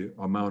to the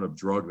amount of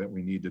drug that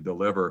we need to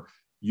deliver,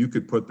 you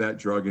could put that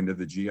drug into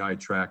the GI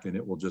tract and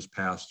it will just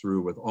pass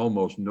through with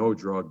almost no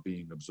drug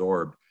being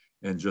absorbed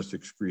and just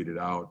excreted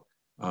out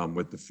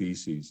with the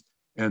feces.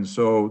 And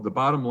so the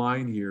bottom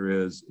line here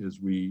is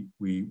we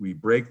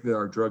break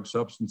our drug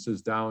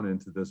substances down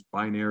into this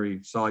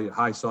binary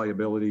high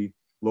solubility,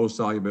 low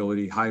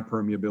solubility, high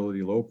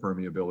permeability, low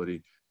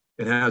permeability.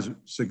 It has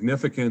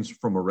significance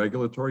from a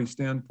regulatory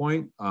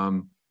standpoint,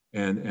 and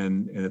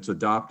it's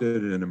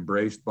adopted and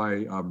embraced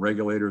by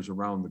regulators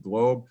around the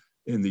globe,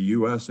 in the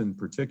US in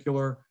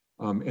particular.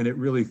 And it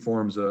really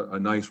forms a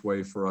nice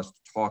way for us to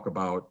talk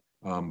about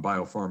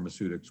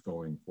biopharmaceutics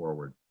going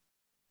forward.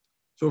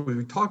 So when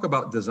we talk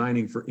about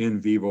designing for in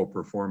vivo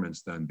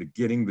performance, then, to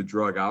getting the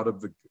drug out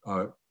of the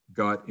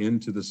gut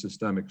into the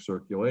systemic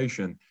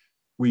circulation,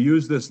 we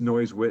use this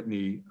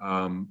Noyes-Whitney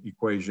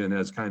equation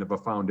as kind of a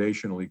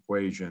foundational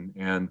equation.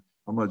 And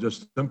I'm going to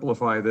just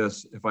simplify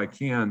this, if I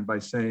can, by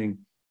saying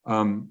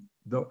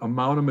the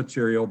amount of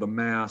material, the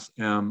mass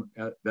M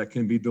that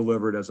can be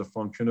delivered as a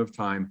function of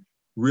time,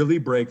 really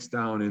breaks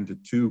down into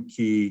two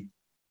key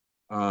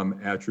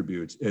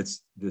attributes.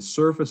 It's the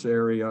surface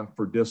area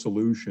for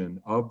dissolution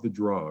of the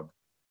drug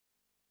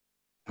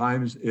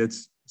times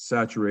its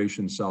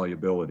saturation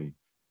solubility.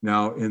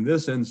 Now, in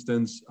this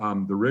instance,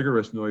 the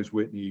rigorous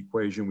Noyes-Whitney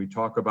equation, we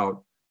talk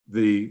about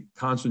the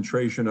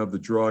concentration of the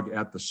drug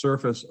at the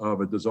surface of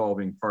a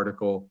dissolving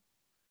particle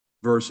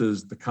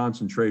versus the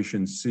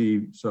concentration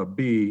C sub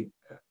B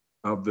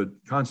of the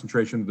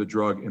concentration of the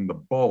drug in the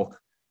bulk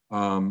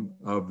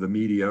of the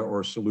media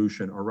or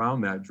solution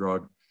around that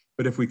drug.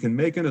 But if we can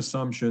make an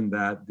assumption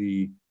that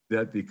the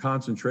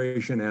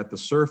concentration at the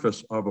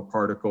surface of a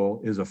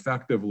particle is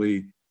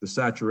effectively the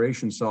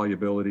saturation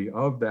solubility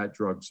of that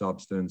drug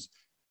substance,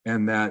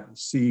 and that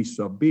C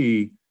sub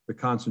B, the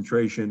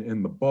concentration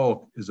in the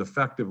bulk, is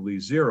effectively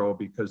zero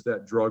because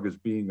that drug is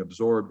being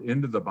absorbed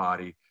into the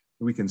body,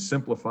 we can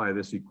simplify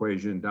this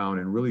equation down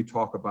and really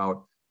talk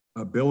about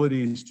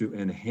abilities to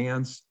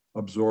enhance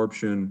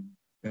absorption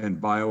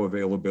and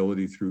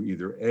bioavailability through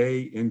either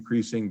A,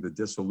 increasing the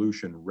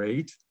dissolution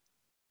rate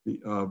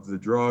of the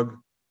drug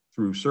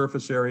through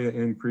surface area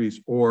increase,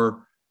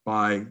 or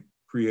by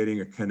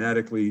creating a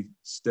kinetically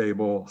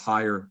stable,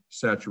 higher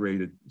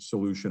saturated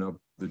solution of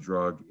the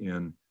drug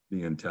in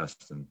the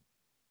intestine.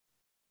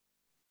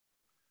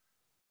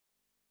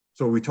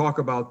 So we talk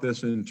about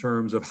this in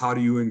terms of how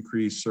do you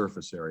increase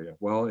surface area?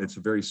 Well, it's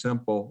very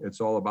simple.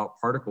 It's all about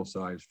particle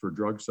size for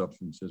drug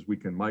substances. We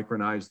can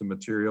micronize the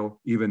material,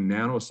 even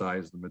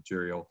nanosize the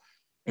material,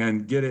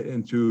 and get it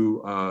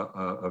into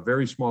a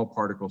very small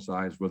particle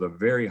size with a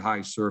very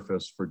high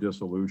surface for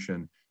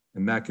dissolution.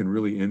 And that can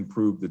really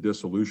improve the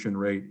dissolution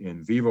rate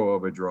in vivo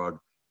of a drug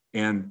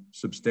and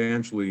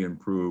substantially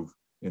improve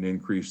and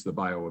increase the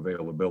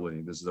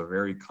bioavailability. This is a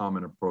very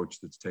common approach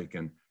that's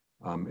taken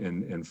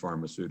in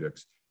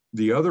pharmaceutics.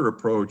 The other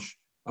approach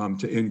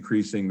to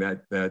increasing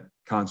that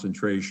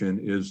concentration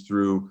is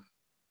through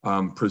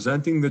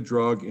presenting the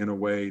drug in a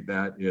way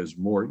that is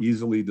more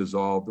easily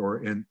dissolved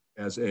or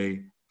as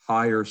a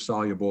higher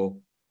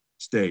soluble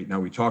state. Now,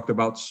 we talked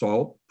about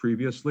salt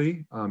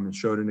previously and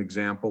showed an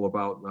example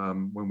about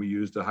when we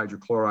used a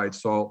hydrochloride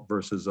salt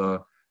versus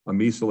a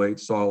mesylate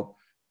salt.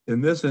 In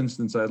this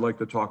instance, I'd like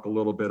to talk a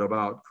little bit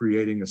about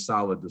creating a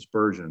solid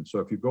dispersion. So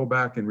if you go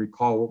back and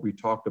recall what we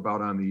talked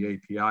about on the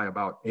API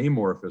about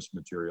amorphous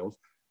materials,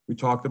 we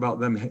talked about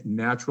them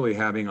naturally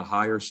having a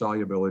higher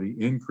solubility,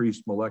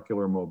 increased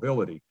molecular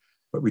mobility.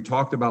 But we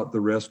talked about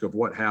the risk of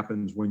what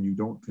happens when you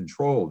don't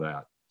control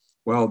that.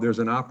 Well, there's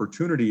an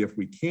opportunity if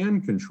we can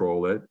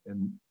control it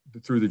and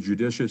through the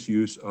judicious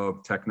use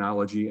of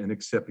technology and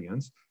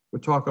excipients.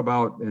 We'll talk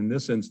about, in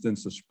this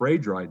instance, a spray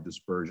dried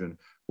dispersion,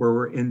 where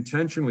we're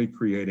intentionally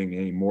creating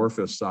an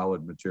amorphous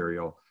solid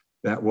material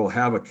that will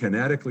have a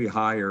kinetically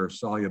higher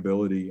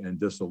solubility and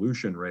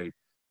dissolution rate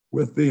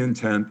with the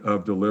intent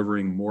of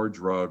delivering more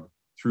drug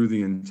through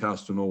the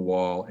intestinal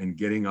wall and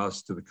getting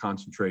us to the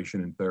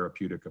concentration and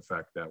therapeutic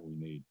effect that we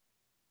need.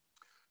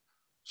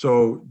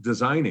 So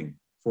designing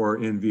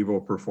for in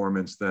vivo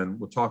performance, then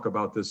we'll talk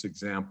about this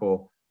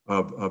example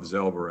of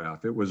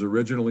Zelboraf. It was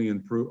originally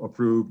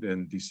approved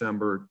in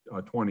December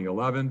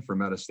 2011 for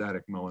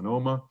metastatic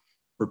melanoma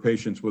for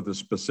patients with a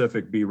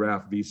specific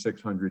BRAF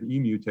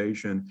V600E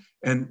mutation,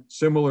 and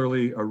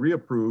similarly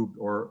reapproved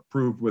or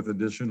approved with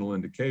additional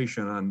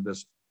indication on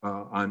this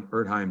on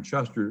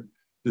Erdheim-Chester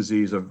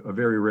disease, a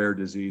very rare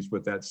disease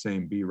with that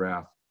same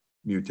BRAF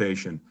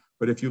mutation.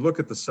 But if you look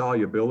at the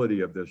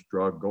solubility of this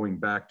drug, going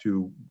back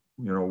to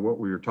what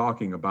we were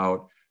talking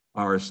about,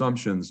 our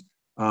assumptions,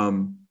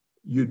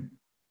 you'd,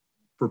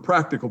 for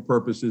practical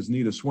purposes,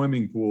 need a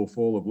swimming pool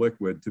full of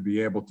liquid to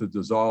be able to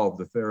dissolve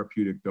the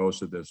therapeutic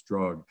dose of this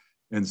drug.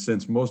 And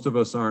since most of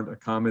us aren't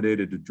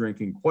accommodated to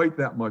drinking quite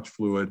that much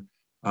fluid,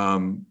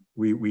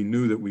 we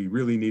knew that we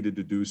really needed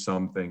to do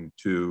something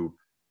to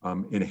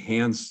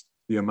enhance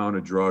the amount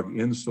of drug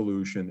in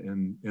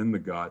solution in the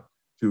gut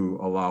to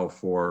allow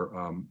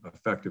for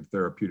effective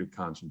therapeutic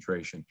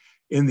concentration.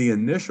 In the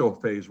initial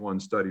phase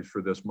 1 studies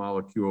for this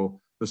molecule,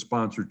 the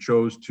sponsor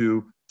chose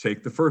to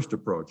take the first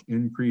approach,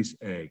 increase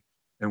A.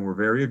 And we're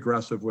very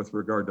aggressive with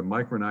regard to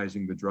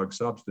micronizing the drug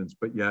substance,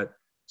 but yet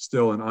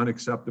still an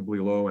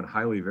unacceptably low and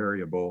highly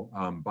variable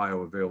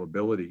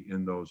bioavailability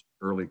in those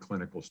early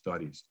clinical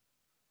studies.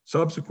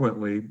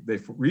 Subsequently, they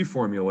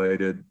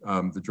reformulated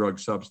the drug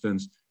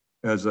substance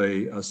as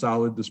a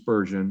solid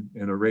dispersion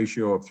in a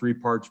ratio of 3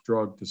 parts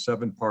drug to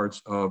 7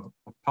 parts of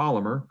a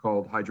polymer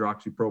called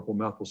hydroxypropyl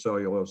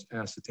methylcellulose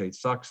acetate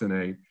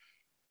succinate,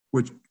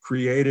 which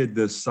created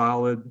this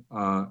solid,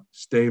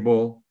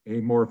 stable,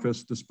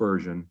 amorphous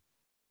dispersion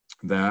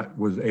that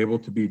was able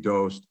to be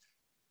dosed.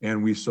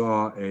 And we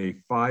saw a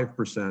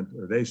 5%,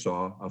 or they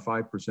saw a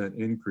 5%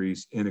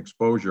 increase in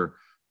exposure,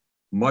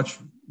 much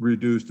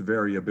reduced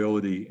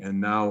variability. And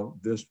now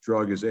this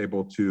drug is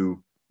able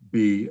to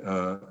be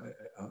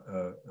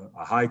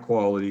a high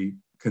quality,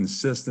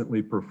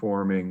 consistently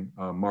performing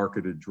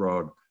marketed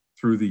drug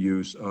through the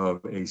use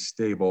of a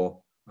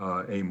stable,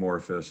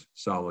 amorphous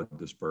solid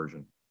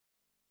dispersion.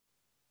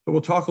 So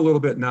we'll talk a little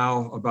bit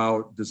now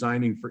about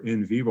designing for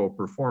in vivo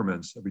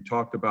performance. We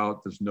talked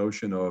about this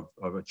notion of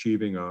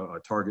achieving a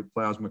target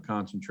plasma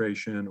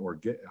concentration or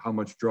how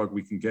much drug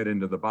we can get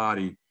into the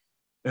body.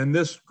 And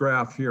this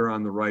graph here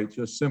on the right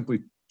just simply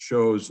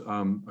shows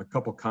a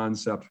couple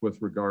concepts with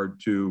regard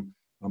to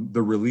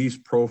the release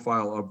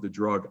profile of the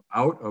drug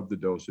out of the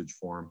dosage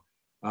form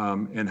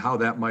and how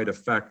that might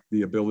affect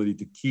the ability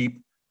to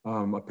keep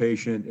a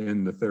patient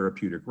in the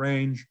therapeutic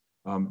range,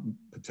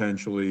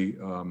 potentially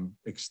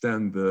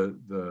extend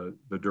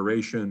the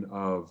duration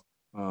of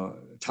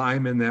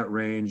time in that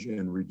range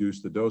and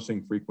reduce the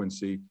dosing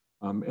frequency.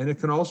 And it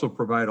can also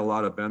provide a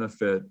lot of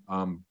benefit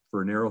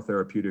for narrow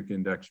therapeutic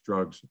index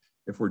drugs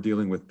if we're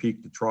dealing with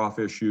peak to trough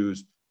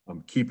issues,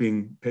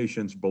 keeping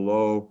patients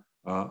below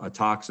a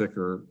toxic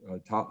or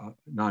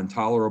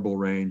non-tolerable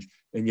range,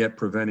 and yet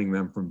preventing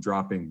them from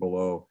dropping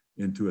below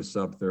into a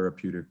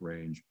subtherapeutic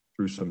range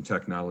through some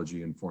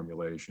technology and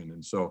formulation.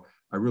 And so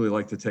I really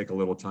like to take a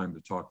little time to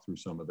talk through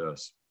some of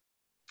this.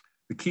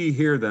 The key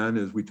here then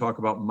is we talk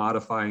about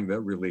modifying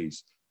that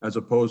release as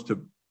opposed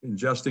to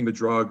ingesting the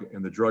drug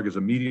and the drug is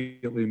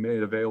immediately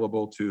made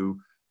available to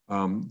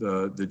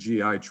the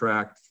GI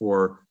tract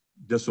for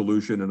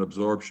dissolution and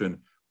absorption.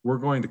 We're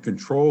going to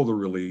control the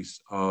release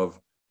of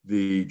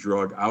the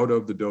drug out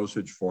of the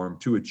dosage form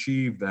to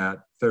achieve that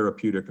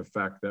therapeutic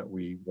effect that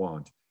we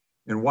want.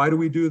 And why do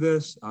we do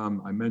this?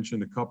 I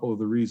mentioned a couple of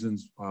the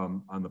reasons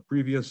on the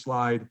previous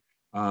slide,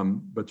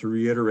 but to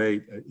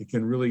reiterate, it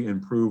can really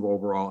improve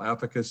overall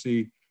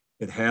efficacy.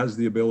 It has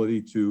the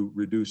ability to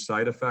reduce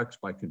side effects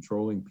by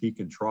controlling peak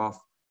and trough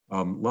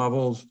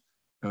levels,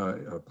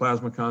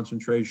 plasma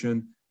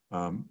concentration.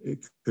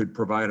 It could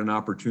provide an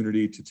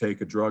opportunity to take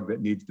a drug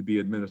that needs to be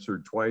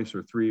administered twice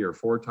or 3 or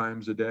 4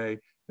 times a day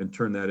and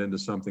turn that into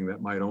something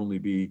that might only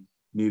be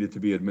needed to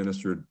be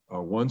administered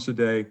once a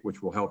day,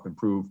 which will help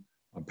improve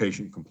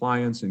patient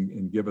compliance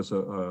and give us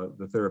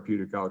the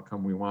therapeutic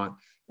outcome we want.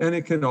 And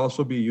it can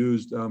also be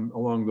used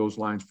along those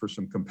lines for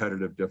some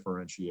competitive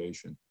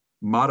differentiation.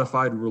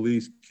 Modified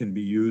release can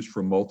be used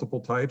for multiple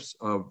types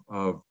of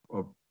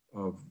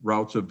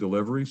routes of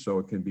delivery. So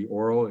it can be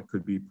oral, it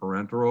could be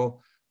parenteral.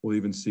 We'll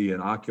even see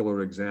an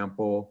ocular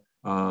example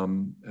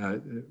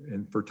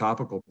and for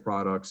topical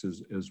products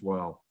as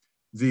well.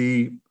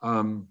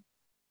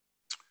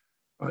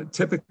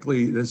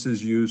 Typically, this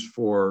is used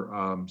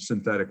for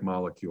synthetic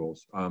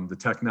molecules. The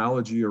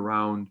technology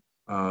around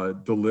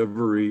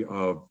delivery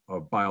of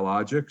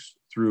biologics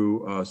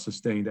through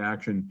sustained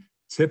action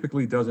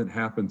typically doesn't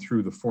happen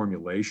through the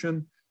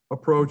formulation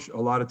approach.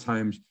 A lot of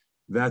times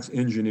that's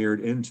engineered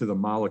into the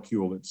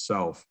molecule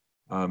itself.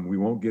 We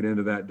won't get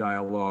into that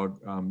dialogue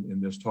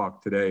in this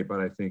talk today, but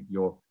I think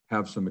you'll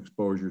have some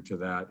exposure to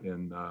that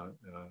in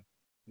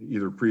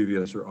either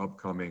previous or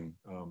upcoming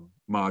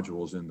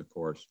modules in the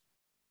course.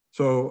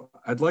 So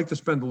I'd like to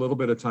spend a little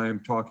bit of time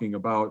talking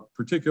about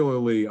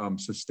particularly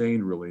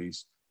sustained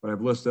release, but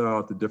I've listed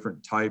out the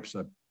different types.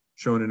 I've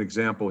shown an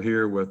example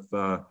here with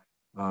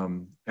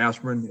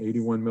aspirin,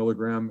 81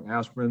 milligram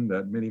aspirin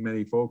that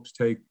many folks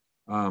take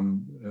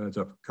as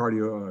a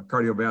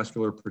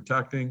cardiovascular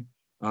protecting.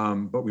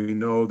 But we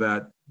know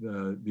that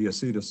the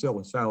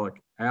acetylsalicylic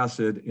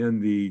acid in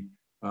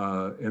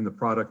the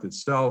product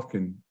itself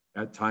can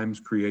at times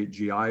create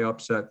GI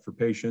upset for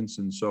patients.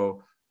 And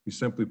so we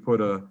simply put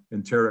a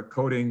enteric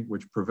coating,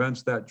 which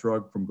prevents that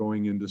drug from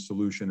going into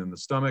solution in the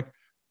stomach,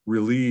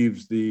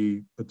 relieves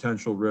the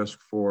potential risk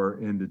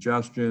for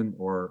indigestion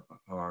or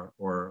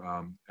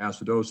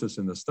acidosis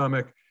in the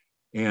stomach,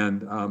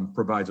 and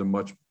provides a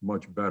much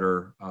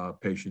better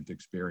patient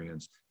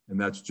experience. And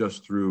that's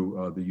just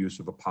through the use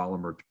of a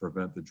polymer to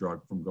prevent the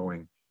drug from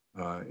going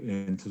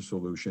into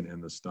solution in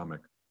the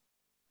stomach.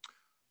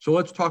 So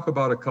let's talk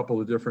about a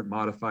couple of different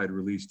modified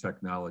release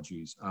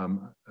technologies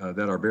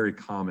that are very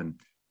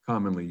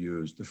commonly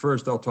used. The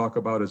first I'll talk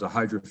about is a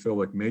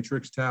hydrophilic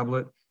matrix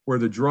tablet, where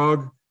the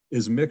drug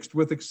is mixed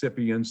with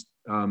excipients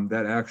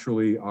that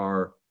actually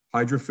are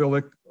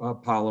hydrophilic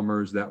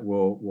polymers that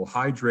will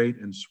hydrate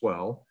and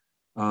swell.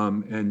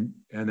 And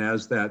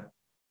as that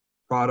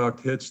product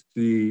hits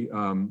the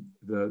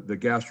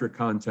gastric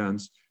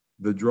contents,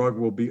 the drug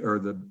will be, or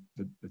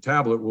the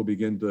tablet will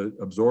begin to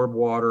absorb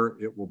water,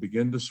 it will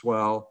begin to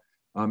swell,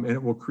 and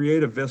it will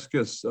create a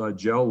viscous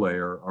gel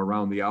layer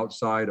around the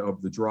outside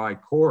of the dry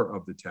core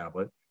of the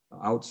tablet.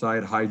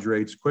 Outside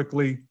hydrates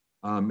quickly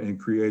and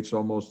creates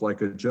almost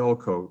like a gel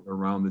coat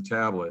around the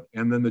tablet.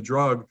 And then the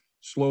drug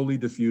slowly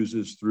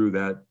diffuses through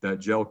that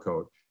gel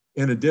coat.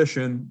 In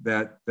addition,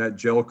 that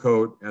gel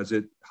coat, as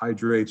it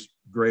hydrates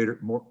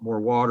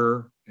more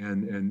water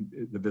and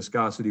the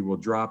viscosity will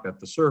drop at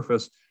the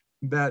surface,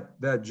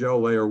 that gel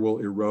layer will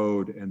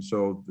erode, and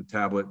so the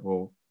tablet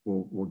will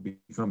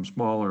become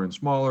smaller and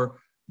smaller,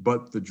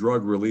 but the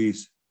drug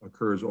release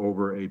occurs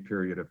over a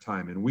period of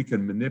time. And we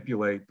can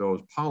manipulate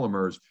those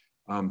polymers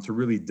to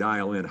really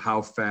dial in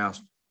how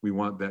fast we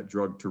want that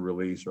drug to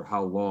release or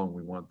how long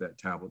we want that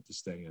tablet to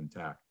stay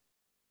intact.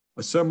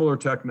 A similar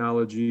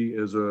technology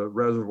is a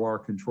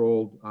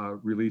reservoir-controlled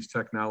release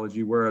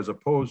technology, where as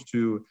opposed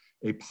to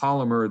a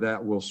polymer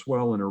that will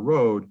swell and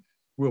erode,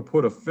 we'll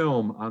put a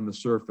film on the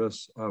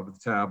surface of the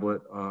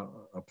tablet,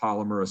 a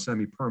polymer, a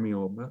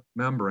semi-permeable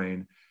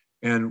membrane,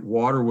 and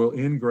water will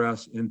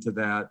ingress into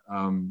that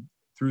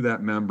through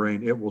that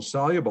membrane. It will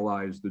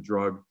solubilize the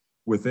drug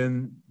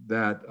within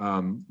that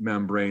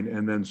membrane,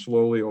 and then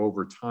slowly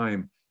over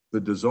time, the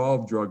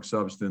dissolved drug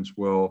substance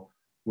will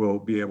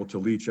be able to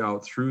leach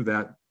out through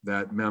that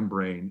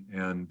membrane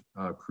and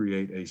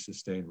create a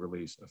sustained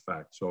release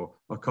effect. So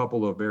a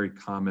couple of very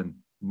common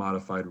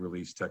modified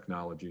release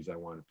technologies I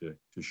wanted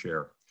to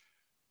share.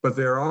 But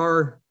there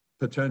are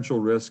potential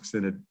risks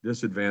and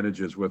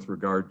disadvantages with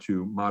regard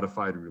to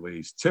modified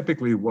release.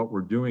 Typically, what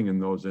we're doing in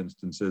those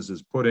instances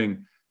is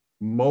putting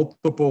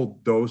multiple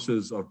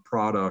doses of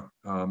product,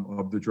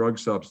 of the drug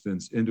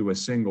substance, into a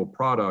single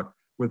product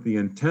with the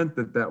intent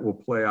that that will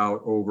play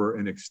out over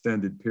an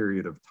extended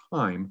period of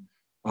time.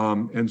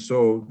 And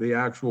so the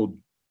actual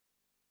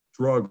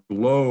drug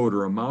load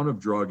or amount of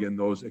drug in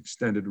those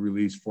extended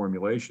release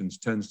formulations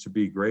tends to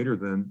be greater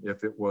than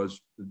if it was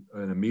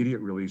an immediate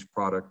release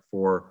product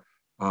for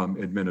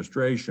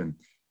administration.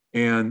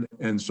 And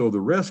so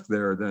the risk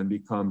there then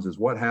becomes is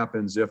what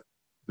happens if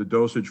the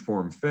dosage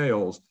form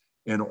fails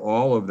and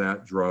all of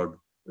that drug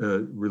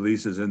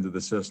releases into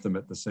the system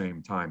at the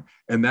same time.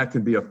 And that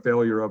could be a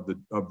failure of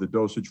the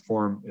dosage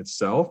form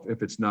itself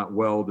if it's not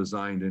well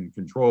designed and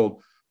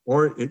controlled,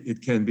 or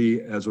it can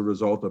be as a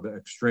result of an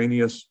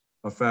extraneous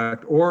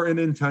effect or an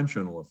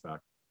intentional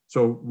effect.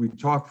 So we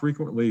talk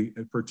frequently,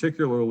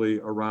 particularly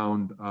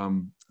around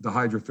the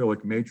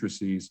hydrophilic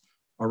matrices,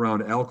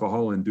 around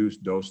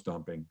alcohol-induced dose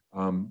dumping.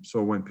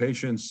 So when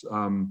patients,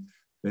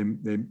 they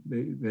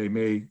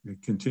may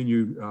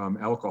continue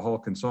alcohol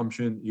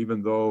consumption,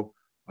 even though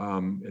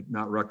it's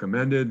not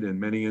recommended in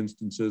many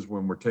instances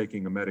when we're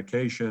taking a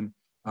medication.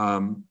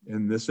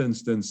 In this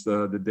instance,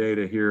 the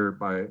data here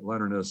by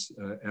Lennernis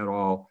et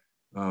al.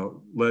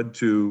 Led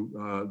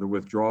to the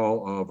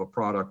withdrawal of a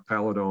product,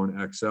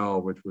 Paladone XL,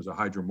 which was a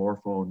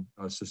hydromorphone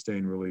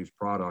sustained release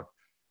product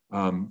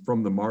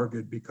from the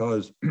market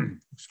because,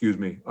 excuse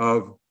me,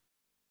 of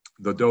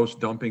the dose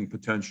dumping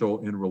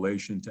potential in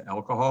relation to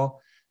alcohol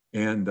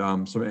and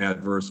some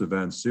adverse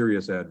events,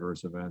 serious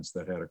adverse events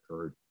that had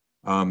occurred.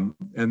 And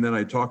then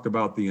I talked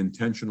about the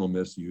intentional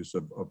misuse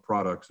of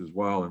products as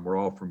well, and we're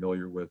all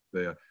familiar with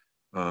the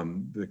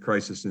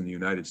crisis in the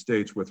United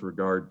States with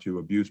regard to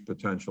abuse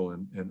potential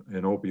in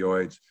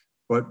opioids,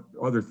 but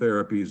other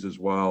therapies as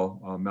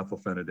well.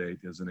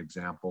 Methylphenidate is an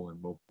example, and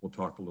we'll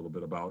talk a little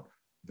bit about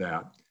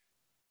that.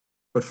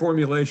 But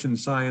formulation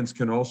science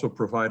can also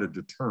provide a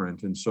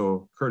deterrent, and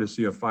so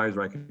courtesy of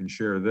Pfizer, I can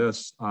share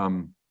this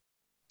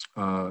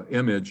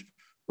image,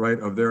 right,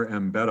 of their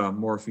Embeta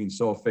morphine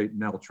sulfate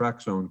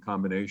naltrexone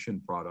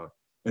combination product.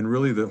 And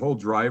really the whole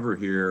driver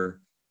here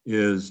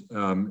is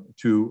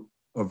to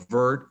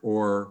avert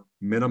or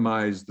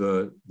minimize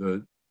the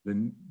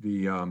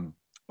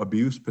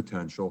abuse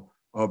potential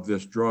of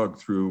this drug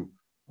through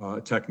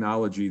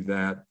technology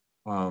that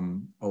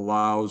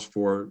allows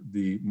for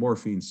the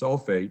morphine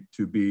sulfate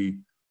to be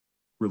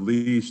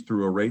released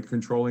through a rate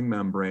controlling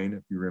membrane,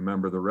 if you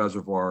remember the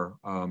reservoir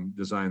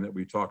design that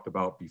we talked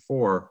about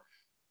before.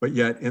 But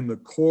yet in the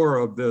core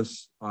of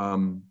this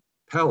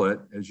pellet,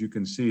 as you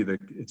can see, that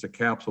it's a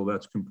capsule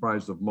that's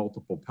comprised of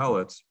multiple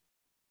pellets,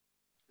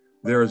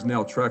 there is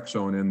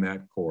naltrexone in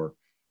that core.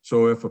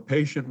 So if a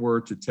patient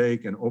were to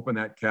take and open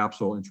that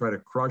capsule and try to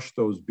crush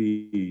those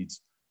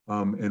beads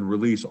and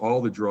release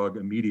all the drug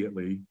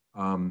immediately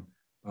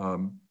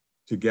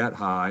to get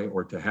high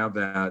or to have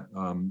that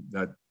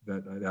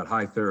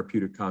high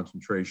therapeutic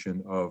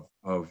concentration of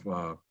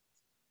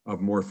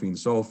morphine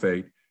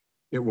sulfate,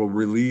 it will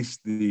release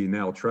the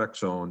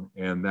naltrexone,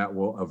 and that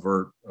will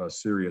avert a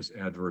serious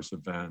adverse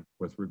event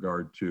with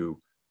regard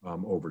to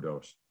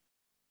overdose.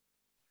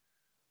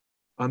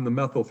 On the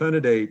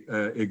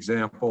methylphenidate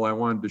example, I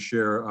wanted to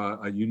share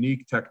a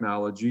unique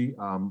technology.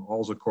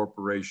 Alza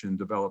Corporation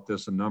developed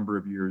this a number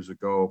of years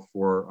ago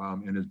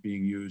and is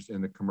being used in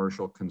the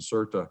commercial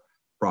Concerta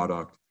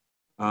product.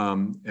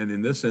 And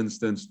in this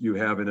instance, you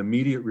have an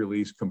immediate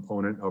release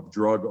component of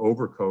drug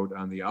overcoat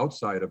on the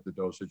outside of the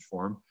dosage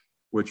form,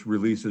 which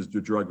releases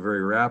the drug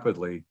very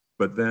rapidly.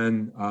 But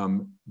then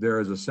there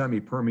is a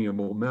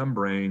semi-permeable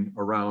membrane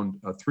around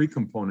a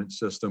three-component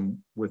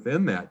system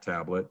within that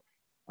tablet.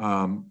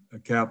 I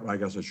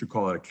guess I should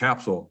call it a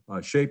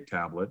capsule-shaped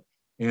tablet.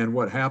 And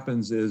what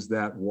happens is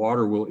that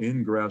water will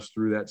ingress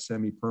through that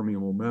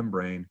semi-permeable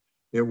membrane.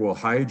 It will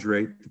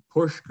hydrate the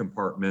push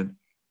compartment,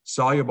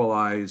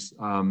 solubilize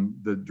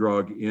the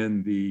drug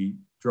in the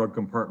drug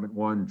compartment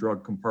 1,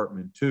 drug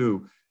compartment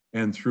 2,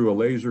 and through a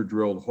laser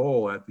drilled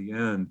hole at the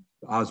end,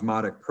 the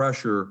osmotic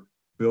pressure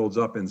builds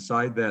up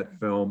inside that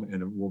film,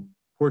 and it will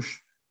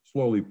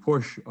slowly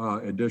push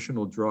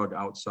additional drug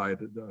outside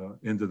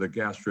into the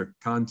gastric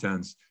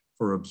contents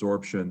for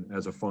absorption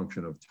as a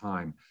function of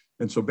time.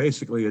 And so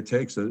basically it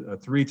takes a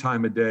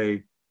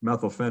 3-time-a-day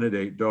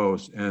methylphenidate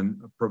dose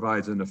and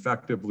provides an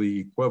effectively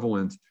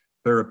equivalent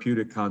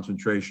therapeutic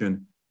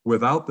concentration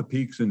without the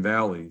peaks and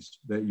valleys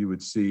that you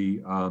would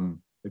see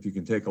if you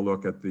can take a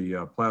look at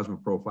the plasma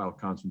profile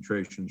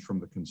concentrations from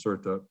the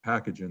Concerta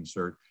package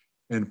insert,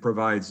 and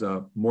provides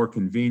a more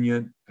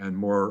convenient and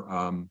more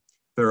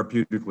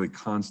therapeutically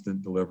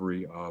constant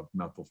delivery of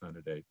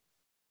methylphenidate.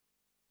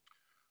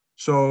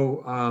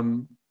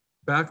 So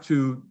back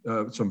to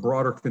some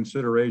broader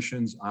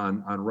considerations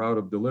on route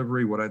of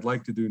delivery. What I'd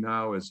like to do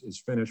now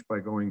is finish by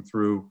going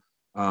through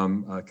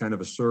kind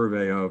of a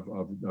survey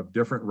of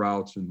different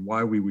routes and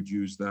why we would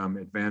use them,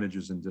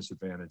 advantages and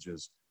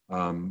disadvantages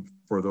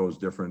for those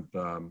different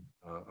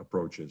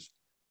approaches.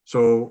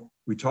 So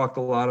we talked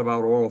a lot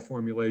about oral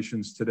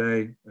formulations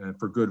today, and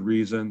for good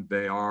reason.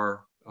 They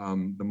are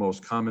the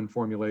most common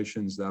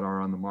formulations that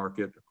are on the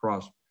market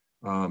across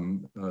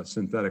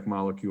synthetic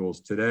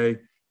molecules today.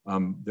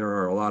 There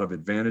are a lot of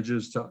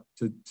advantages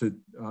to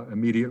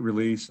immediate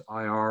release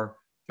IR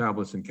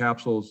tablets and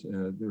capsules.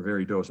 They're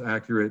very dose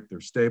accurate,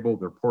 they're stable,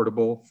 they're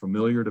portable,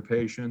 familiar to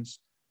patients.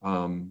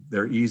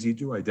 They're easy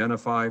to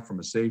identify from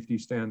a safety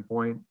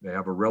standpoint. They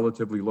have a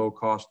relatively low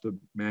cost to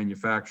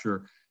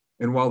manufacture.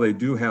 And while they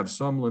do have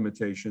some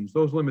limitations,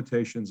 those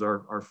limitations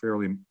are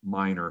fairly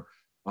minor.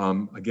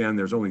 Again,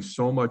 there's only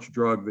so much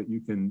drug that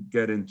you can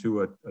get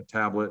into a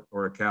tablet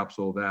or a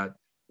capsule that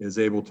is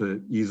able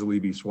to easily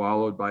be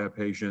swallowed by a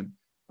patient.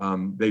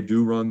 They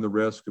do run the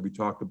risk. We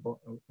talked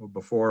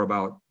before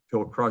about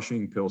pill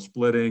crushing, pill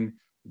splitting,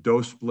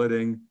 dose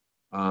splitting.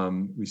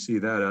 We see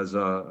that as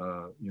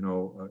a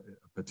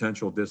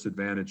potential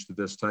disadvantage to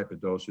this type of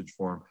dosage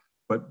form.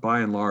 But by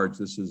and large,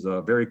 this is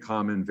a very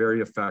common, very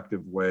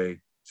effective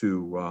way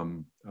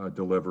to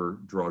deliver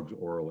drugs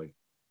orally.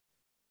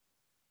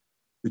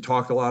 We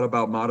talked a lot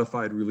about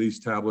modified release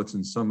tablets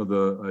and some of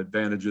the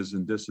advantages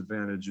and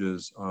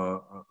disadvantages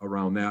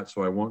around that,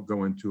 so I won't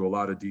go into a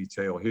lot of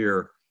detail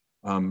here.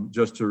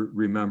 Just to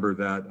remember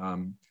that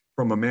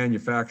from a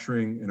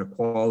manufacturing and a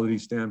quality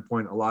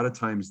standpoint, a lot of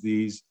times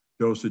these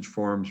dosage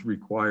forms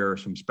require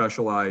some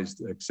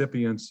specialized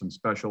excipients, some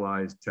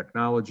specialized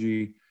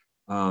technology,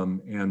 and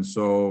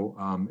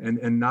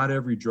not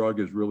every drug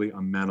is really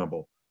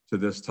amenable to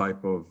this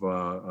type of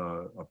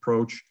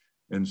approach.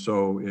 And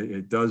so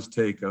it does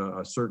take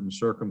a certain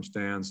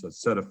circumstance, a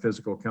set of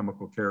physical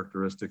chemical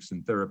characteristics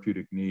and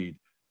therapeutic need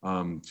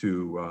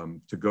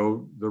to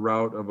go the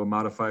route of a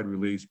modified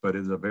release, but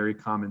is a very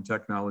common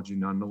technology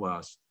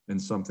nonetheless,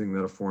 and something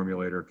that a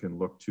formulator can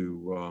look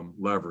to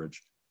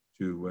leverage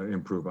to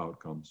improve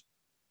outcomes.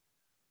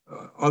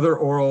 Other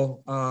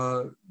oral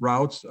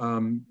routes,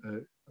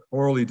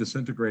 orally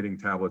disintegrating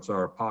tablets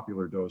are a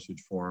popular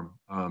dosage form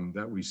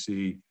that we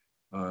see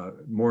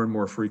more and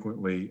more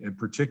frequently, and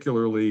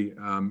particularly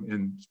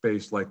in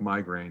space like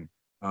migraine,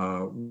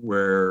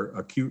 where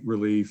acute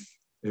relief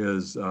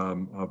is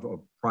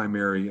of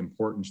primary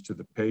importance to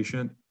the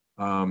patient.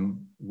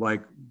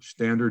 Like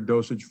standard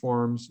dosage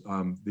forms,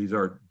 these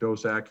are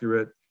dose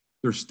accurate.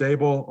 They're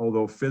stable,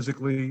 although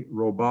physically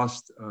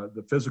robust.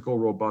 The physical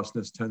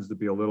robustness tends to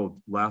be a little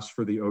less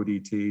for the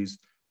ODTs,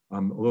 a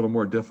little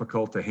more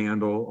difficult to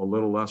handle, a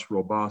little less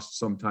robust.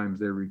 Sometimes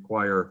they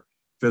require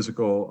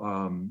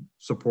physical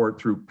support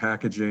through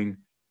packaging,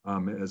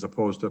 as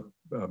opposed to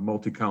a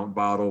multi-count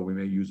bottle. We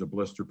may use a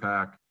blister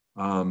pack,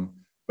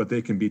 but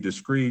they can be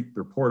discreet,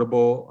 they're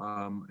portable.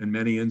 In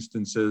many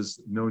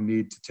instances, no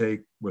need to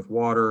take with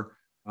water.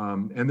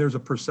 And there's a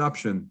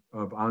perception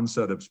of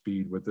onset of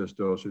speed with this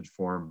dosage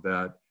form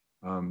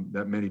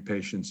that many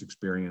patients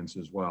experience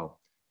as well.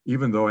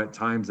 Even though at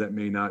times that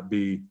may not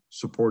be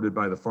supported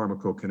by the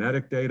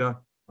pharmacokinetic data,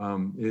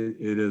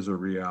 it is a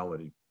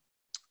reality.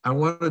 I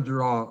want to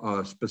draw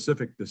a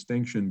specific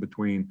distinction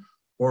between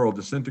oral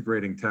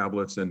disintegrating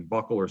tablets and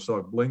buccal or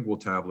sublingual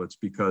tablets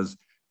because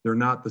they're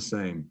not the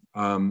same.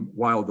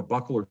 While the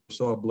buccal or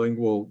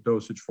sublingual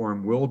dosage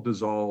form will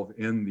dissolve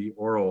in the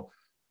oral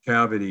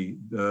cavity,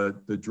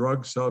 the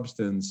drug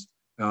substance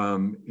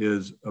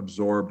is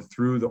absorbed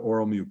through the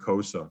oral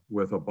mucosa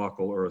with a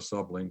buccal or a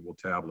sublingual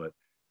tablet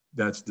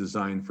that's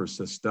designed for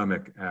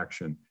systemic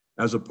action,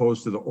 as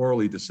opposed to the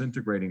orally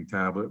disintegrating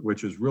tablet,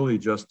 which is really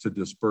just to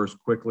disperse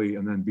quickly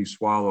and then be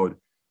swallowed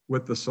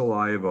with the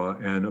saliva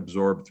and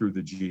absorbed through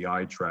the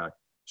GI tract.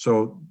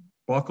 So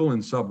buccal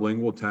and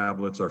sublingual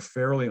tablets are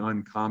fairly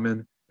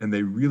uncommon, and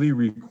they really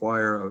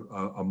require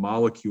a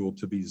molecule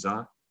to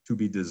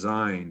be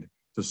designed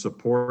to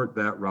support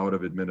that route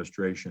of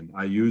administration.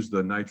 I use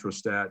the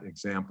nitrostat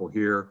example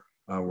here.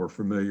 We're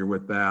familiar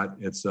with that.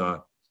 It's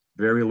a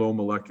very low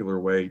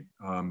molecular weight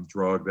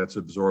drug that's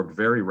absorbed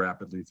very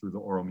rapidly through the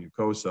oral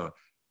mucosa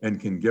and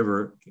can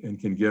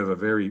give a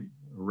very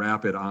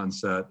rapid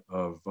onset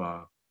of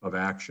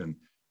action.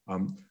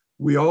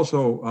 We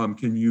also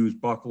can use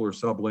buccal or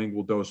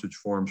sublingual dosage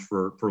forms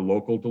for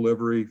local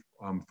delivery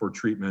for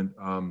treatment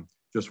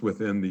just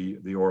within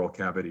the oral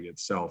cavity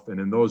itself. And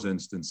in those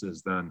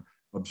instances, then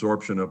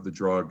absorption of the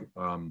drug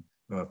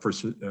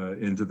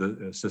into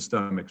the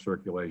systemic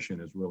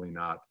circulation is really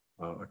not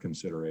a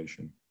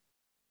consideration.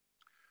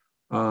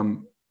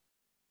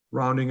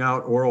 Rounding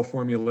out oral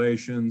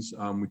formulations,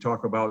 we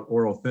talk about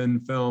oral thin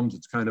films.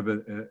 It's kind of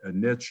a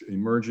niche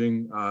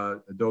emerging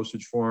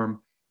dosage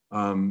form.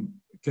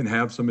 Can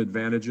have some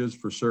advantages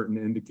for certain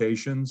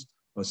indications,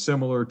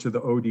 similar to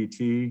the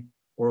ODT,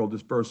 oral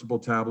dispersible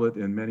tablet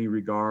in many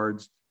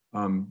regards,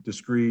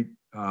 discrete.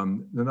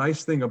 The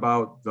nice thing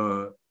about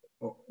the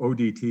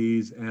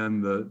ODTs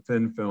and the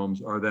thin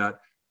films are that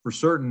for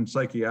certain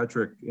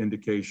psychiatric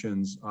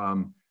indications,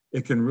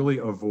 it can really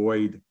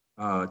avoid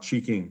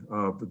cheeking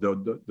of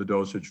the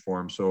dosage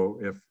form. So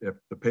if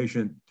the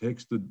patient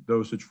takes the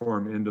dosage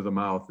form into the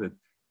mouth, it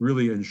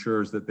really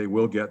ensures that they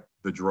will get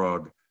the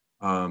drug,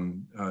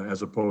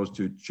 as opposed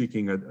to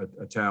cheeking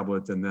a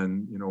tablet and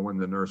then, you know, when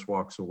the nurse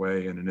walks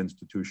away in an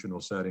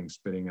institutional setting,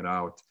 spitting it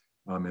out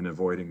and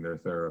avoiding their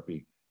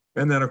therapy.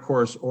 And then, of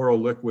course, oral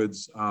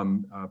liquids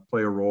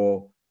play a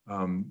role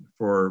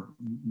for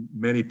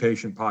many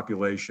patient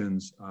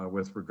populations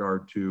with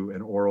regard to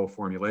an oral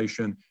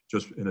formulation,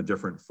 just in a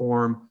different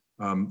form.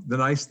 The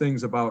nice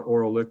things about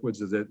oral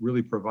liquids is it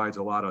really provides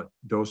a lot of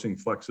dosing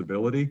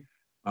flexibility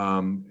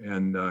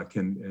and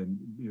can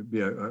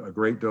be a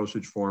great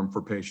dosage form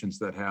for patients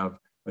that have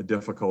a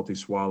difficulty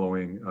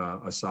swallowing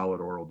a solid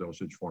oral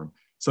dosage form.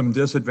 Some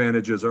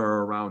disadvantages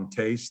are around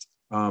taste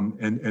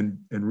and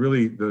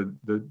really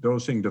the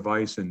dosing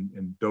device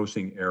and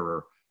dosing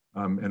error.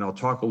 And I'll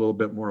talk a little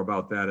bit more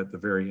about that at the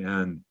very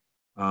end.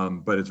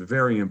 But it's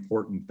very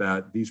important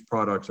that these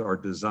products are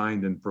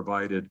designed and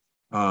provided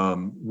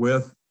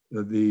with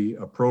the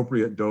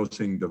appropriate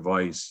dosing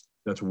device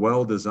that's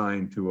well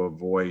designed to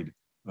avoid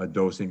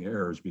dosing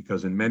errors,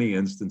 because in many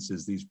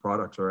instances, these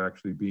products are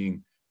actually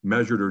being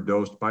measured or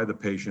dosed by the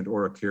patient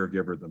or a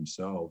caregiver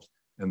themselves,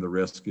 and the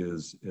risk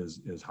is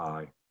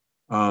high.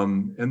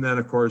 And then,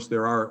 of course,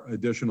 there are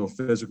additional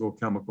physical,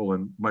 chemical,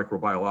 and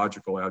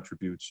microbiological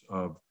attributes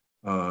of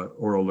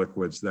oral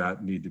liquids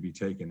that need to be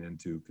taken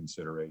into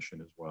consideration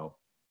as well.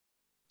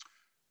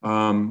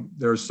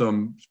 There's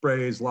some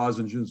sprays,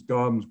 lozenges,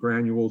 gums,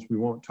 granules. We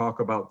won't talk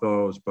about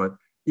those, but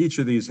each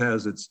of these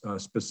has its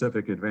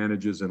specific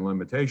advantages and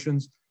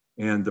limitations,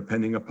 and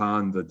depending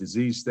upon the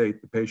disease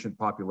state, the patient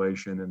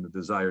population, and the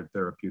desired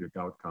therapeutic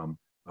outcome,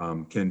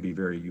 can be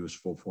very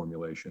useful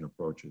formulation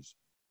approaches.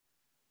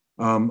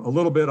 A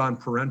little bit on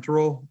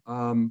parenteral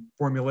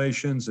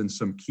formulations and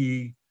some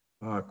key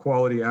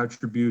quality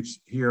attributes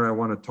here I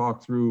want to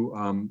talk through,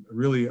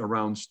 really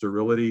around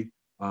sterility,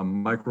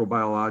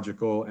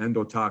 microbiological,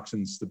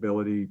 endotoxin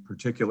stability,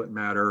 particulate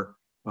matter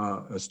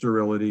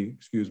sterility,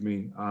 excuse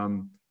me,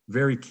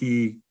 very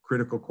key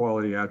critical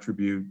quality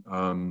attribute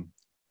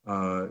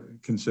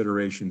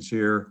considerations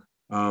here.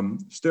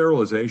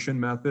 Sterilization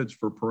methods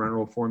for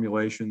parenteral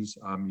formulations,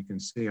 you can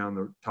see on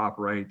the top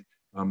right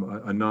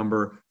a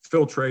number.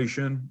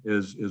 Filtration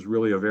is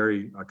really a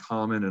very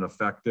common and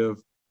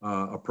effective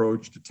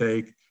approach to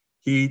take.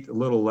 Heat, a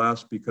little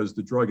less, because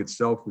the drug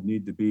itself would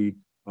need to be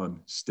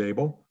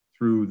stable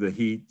through the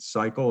heat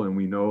cycle, and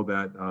we know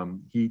that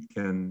heat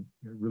can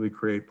really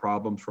create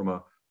problems from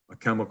a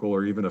chemical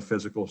or even a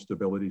physical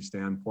stability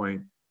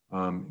standpoint.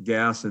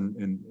 Gas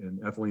and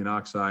ethylene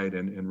oxide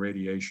and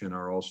radiation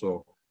are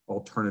also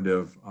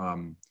alternative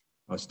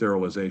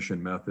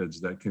sterilization methods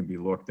that can be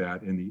looked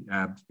at in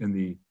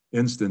the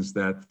instance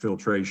that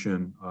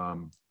filtration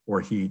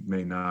or heat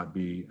may not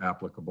be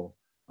applicable.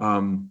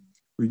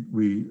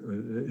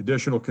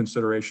 Additional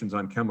considerations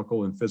on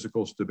chemical and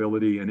physical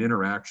stability and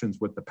interactions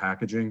with the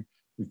packaging,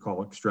 we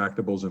call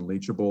extractables and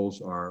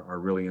leachables, are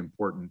really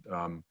important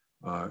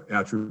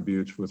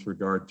attributes with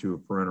regard to a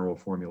parenteral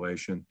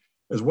formulation,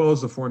 as well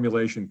as the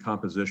formulation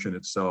composition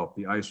itself,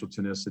 the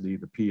isotonicity,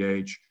 the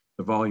pH,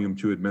 the volume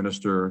to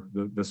administer,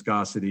 the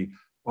viscosity.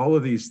 All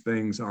of these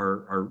things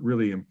are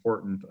really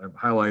important. I've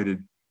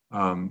highlighted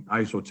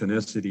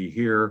isotonicity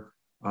here,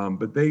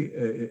 but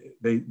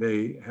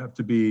they have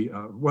to be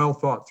well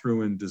thought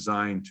through and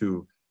designed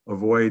to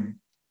avoid,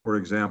 for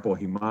example,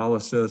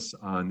 hemolysis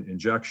on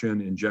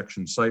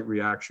injection site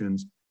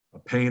reactions,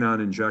 pain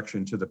on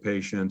injection to the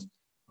patient,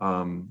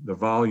 the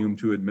volume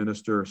to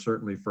administer,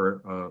 certainly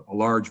for a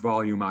large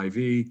volume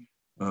IV,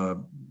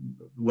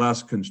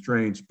 less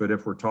constraints, but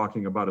if we're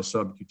talking about a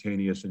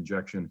subcutaneous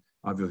injection,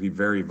 obviously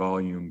very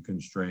volume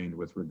constrained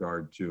with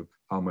regard to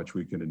how much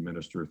we can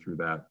administer through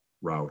that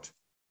route.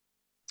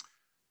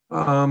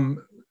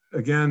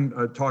 Again,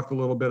 I talked a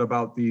little bit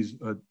about these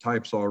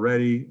types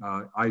already.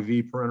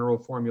 IV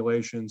parenteral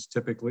formulations,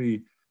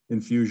 typically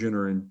infusion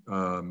or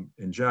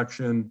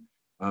injection.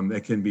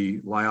 They can be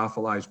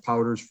lyophilized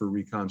powders for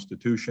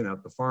reconstitution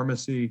at the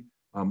pharmacy,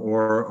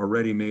 or a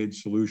ready-made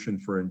solution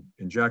for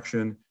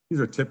injection. These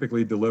are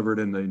typically delivered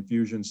in the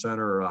infusion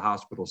center or a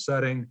hospital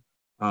setting.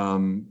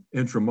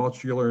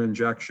 Intramuscular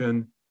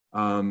injection.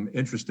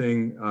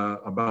 Interesting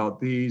about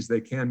these,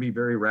 they can be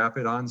very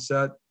rapid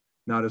onset,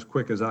 not as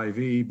quick as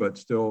IV, but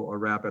still a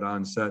rapid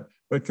onset,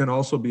 but can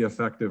also be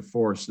effective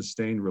for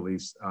sustained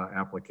release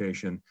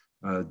application,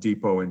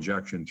 depot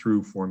injection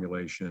through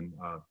formulation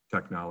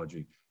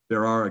technology.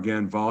 There are,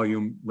 again,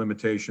 volume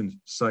limitations,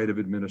 site of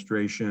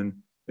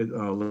administration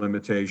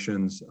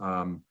limitations,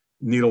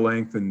 Needle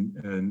length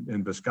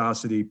and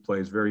viscosity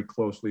plays very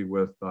closely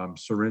with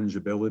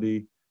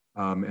syringeability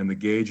and the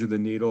gauge of the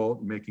needle,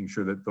 making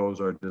sure that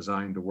those are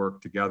designed to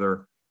work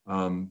together.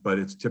 But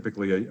it's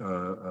typically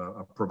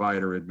a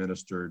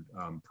provider-administered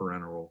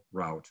parenteral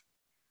route.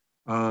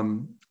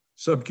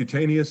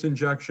 Subcutaneous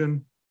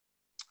injection,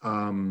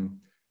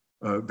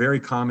 very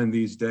common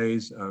these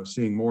days,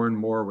 seeing more and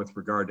more with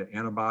regard to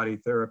antibody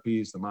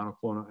therapies, the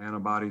monoclonal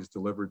antibodies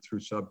delivered through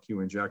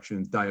sub-Q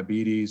injections,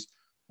 diabetes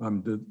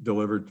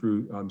delivered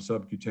through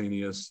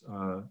subcutaneous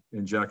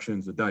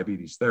injections, the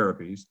diabetes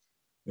therapies,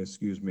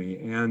 excuse me,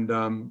 and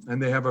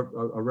they have a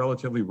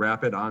relatively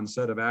rapid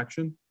onset of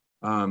action.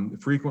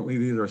 Frequently,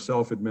 these are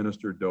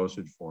self-administered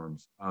dosage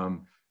forms.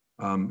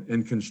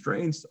 And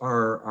constraints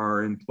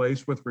are in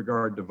place with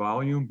regard to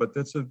volume, but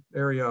that's an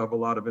area of a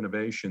lot of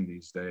innovation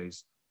these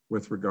days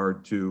with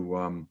regard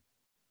to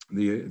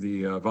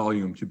the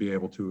volume to be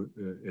able to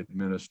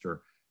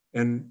administer.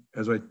 And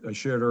as I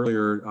shared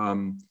earlier,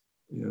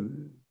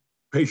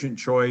 patient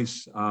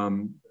choice,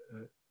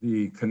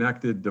 the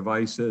connected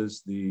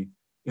devices, the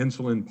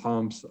insulin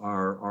pumps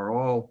are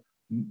all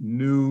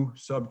new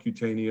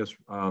subcutaneous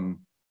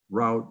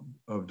route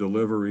of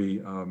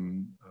delivery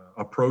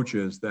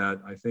approaches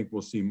that I think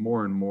we'll see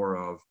more and more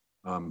of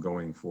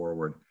going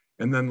forward.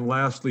 And then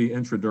lastly,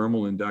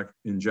 intradermal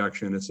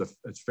injection.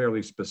 It's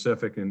fairly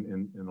specific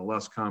in a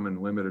less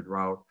common limited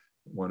route.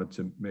 Wanted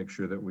to make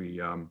sure that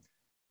we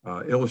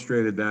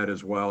illustrated that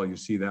as well. You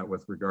see that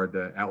with regard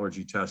to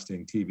allergy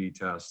testing, TB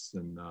tests,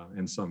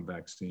 and some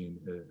vaccine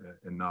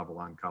and novel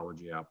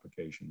oncology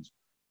applications.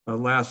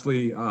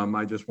 Lastly,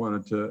 I just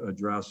wanted to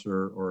address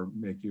or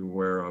make you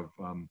aware of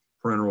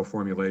parenteral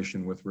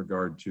formulation with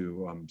regard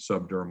to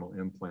subdermal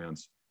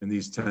implants. And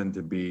these tend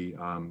to be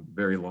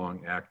very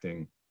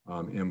long-acting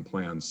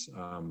implants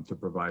to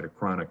provide a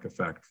chronic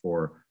effect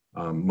for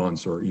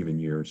months or even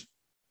years.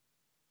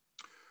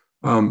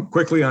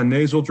 Quickly on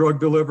nasal drug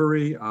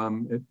delivery,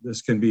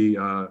 this can be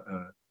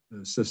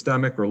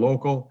systemic or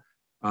local.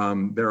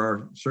 There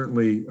are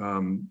certainly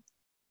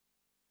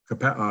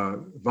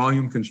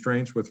volume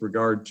constraints with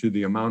regard to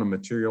the amount of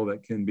material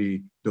that can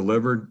be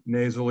delivered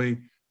nasally.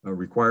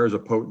 Requires a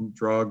potent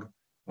drug.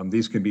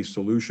 These can be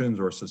solutions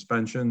or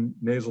suspension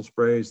nasal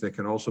sprays. They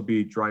can also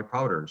be dry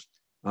powders.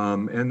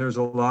 And there's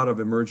a lot of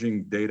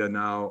emerging data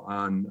now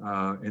on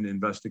an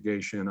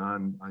investigation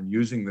on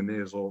using the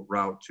nasal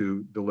route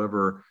to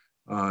deliver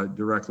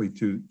directly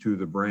to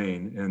the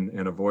brain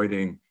and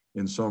avoiding,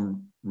 in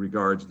some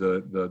regards,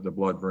 the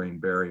blood-brain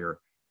barrier.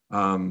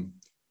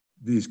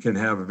 These can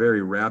have a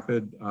very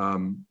rapid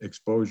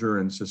exposure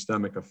and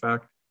systemic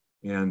effect.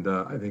 And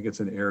I think it's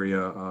an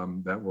area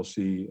that we'll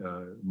see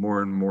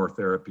more and more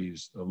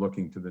therapies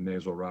looking to the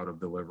nasal route of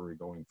delivery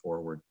going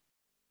forward.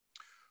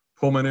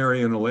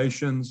 Pulmonary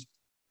inhalations,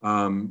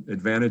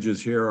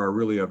 advantages here are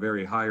really a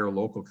very higher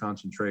local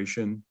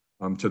concentration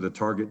to the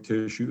target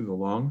tissue, the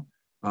lung.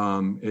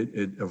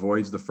 It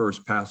avoids the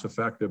first pass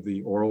effect of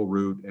the oral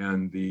route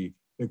and the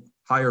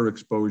higher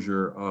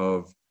exposure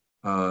of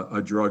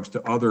drugs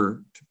to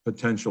other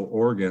potential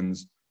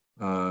organs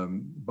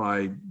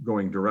by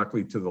going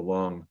directly to the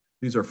lung.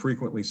 These are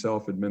frequently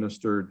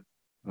self-administered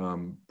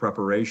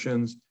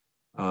preparations.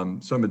 Some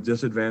of the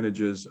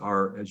disadvantages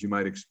are, as you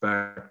might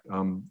expect,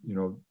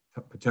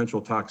 potential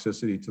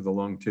toxicity to the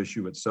lung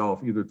tissue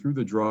itself, either through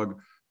the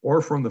drug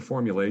or from the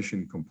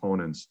formulation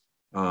components.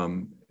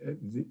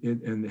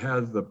 It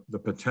has the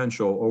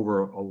potential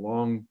over a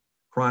long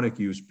chronic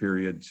use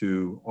period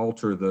to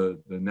alter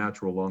the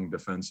natural lung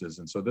defenses.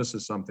 And so this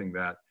is something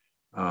that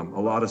a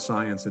lot of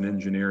science and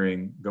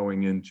engineering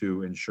going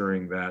into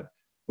ensuring that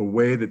the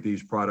way that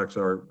these products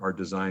are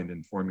designed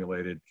and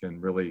formulated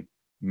can really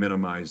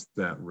minimize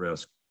that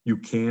risk. You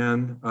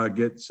can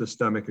get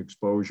systemic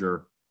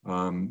exposure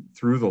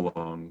through the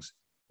lungs.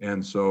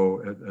 And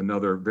so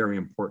another very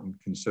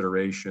important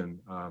consideration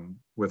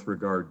with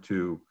regard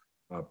to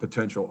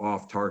potential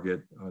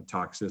off-target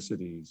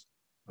toxicities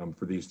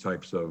for these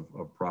types of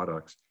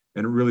products.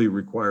 And it really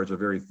requires a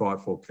very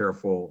thoughtful,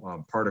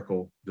 careful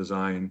particle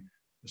design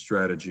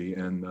strategy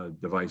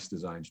and device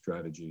design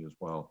strategy as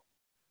well.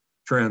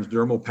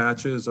 Transdermal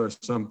patches are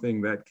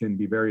something that can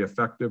be very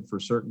effective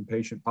for certain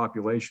patient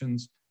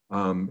populations.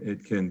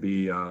 It can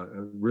be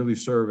really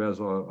serve as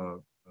a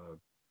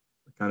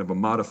kind of a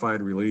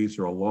modified release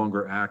or a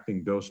longer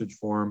acting dosage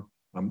form.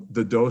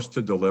 The dose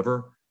to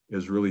deliver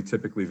is really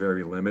typically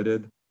very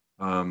limited,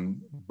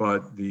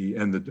 but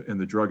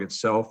the drug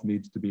itself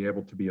needs to be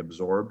able to be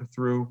absorbed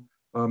through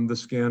the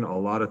skin. A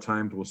lot of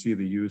times we'll see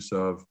the use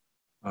of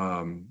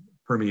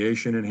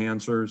permeation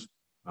enhancers.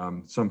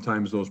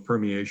 Sometimes those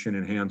permeation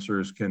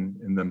enhancers can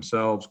in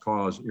themselves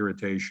cause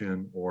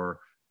irritation or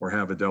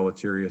have a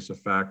deleterious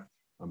effect.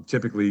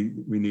 Typically,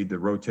 we need to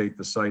rotate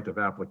the site of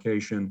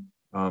application,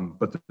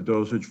 but the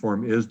dosage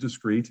form is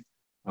discrete,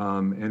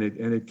 and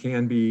it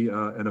can be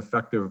an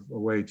effective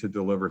way to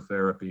deliver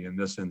therapy in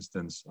this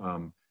instance,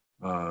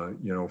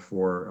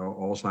 for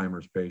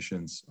Alzheimer's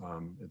patients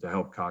to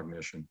help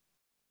cognition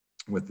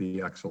with the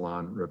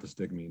Exelon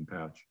rivastigmine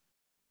patch.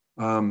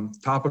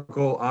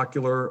 Topical,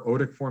 ocular,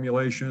 otic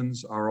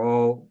formulations are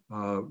all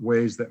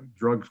ways that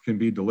drugs can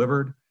be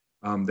delivered.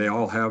 They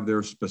all have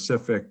their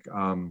specific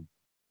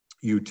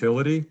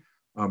utility,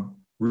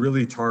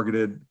 really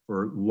targeted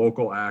for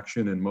local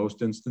action in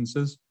most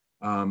instances.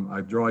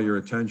 I draw your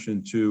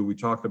attention to, we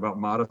talked about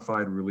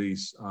modified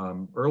release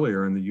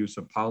earlier in the use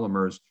of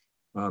polymers,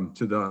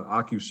 to the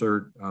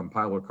OcuCert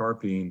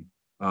pilocarpine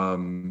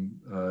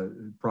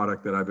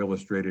product that I've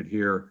illustrated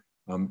here.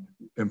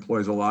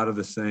 Employs a lot of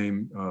the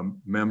same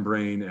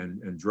membrane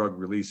and drug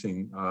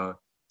releasing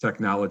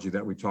technology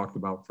that we talked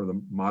about for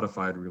the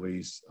modified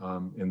release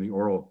in the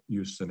oral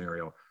use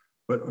scenario.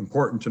 But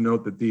important to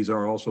note that these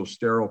are also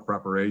sterile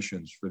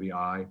preparations for the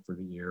eye, for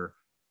the ear,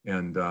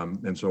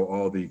 and so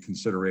all the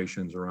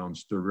considerations around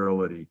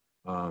sterility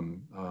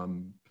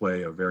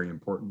play a very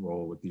important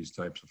role with these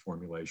types of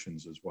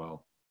formulations as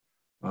well.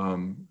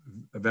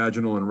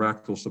 Vaginal and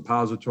rectal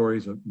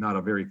suppositories are not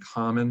a very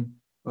common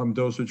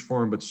dosage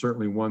form, but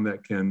certainly one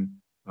that can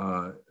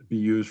be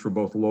used for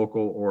both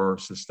local or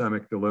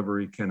systemic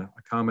delivery, can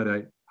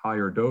accommodate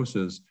higher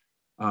doses.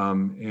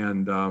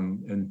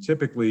 And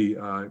typically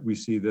we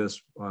see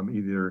this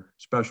either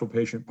special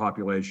patient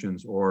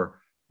populations or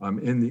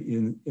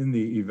in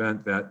the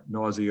event that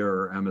nausea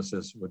or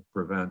emesis would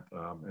prevent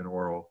an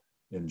oral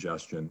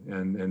ingestion.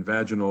 And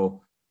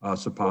vaginal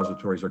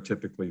suppositories are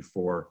typically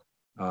for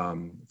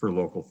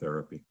local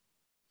therapy.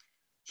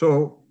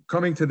 So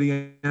coming to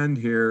the end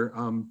here,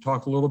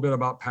 talk a little bit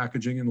about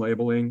packaging and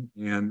labeling,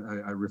 and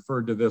I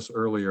referred to this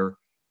earlier.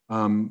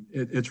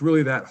 It's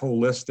really that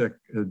holistic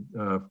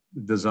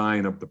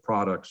design of the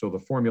product. So the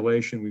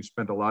formulation, we've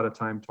spent a lot of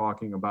time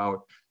talking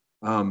about,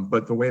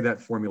 but the way that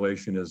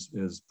formulation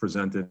is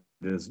presented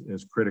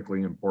is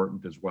critically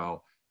important as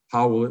well.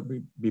 How will it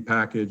be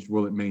packaged?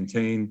 Will it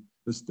maintain,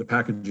 the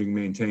packaging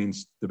maintain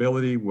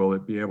stability? Will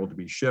it be able to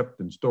be shipped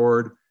and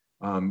stored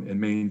and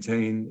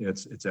maintain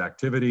its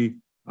activity?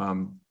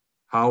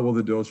 How will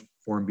the dose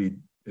form be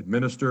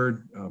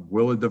administered?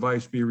 Will a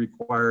device be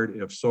required?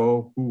 If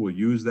so, who will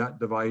use that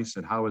device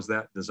and how is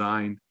that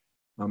designed?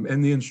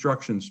 And the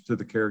instructions to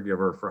the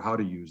caregiver for how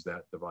to use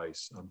that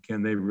device.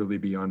 Can they really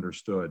be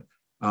understood?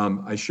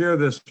 I share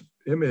this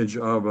image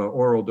of an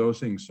oral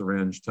dosing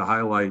syringe to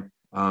highlight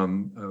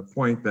a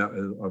point that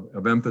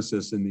of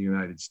emphasis in the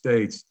United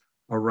States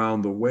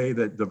around the way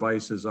that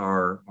devices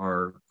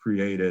are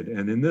created.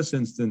 And in this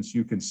instance,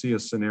 you can see a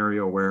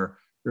scenario where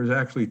there's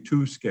actually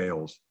two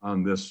scales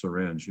on this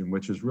syringe,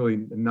 which is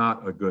really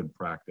not a good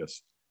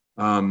practice.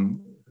 In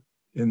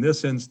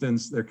this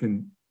instance, there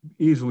can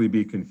easily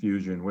be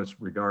confusion with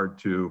regard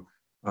to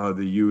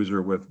the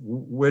user with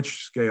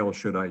which scale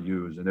should I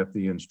use. And if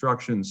the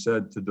instructions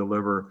said to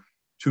deliver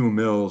 2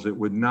 mils, it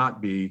would not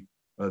be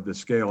the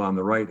scale on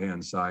the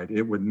right-hand side.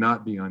 It would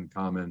not be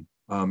uncommon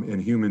in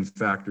human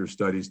factor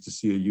studies to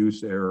see a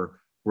use error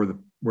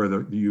where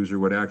the user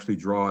would actually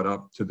draw it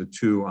up to the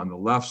 2 on the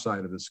left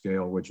side of the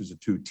scale, which is a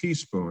 2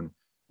 teaspoon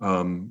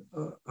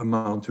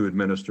amount to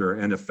administer,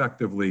 and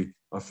effectively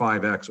a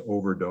 5x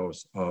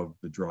overdose of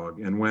the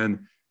drug. And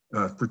when,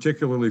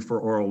 particularly for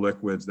oral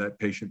liquids, that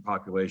patient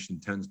population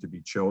tends to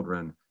be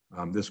children,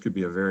 this could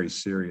be a very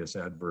serious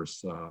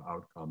adverse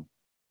outcome.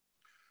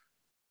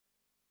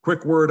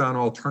 Quick word on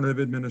alternative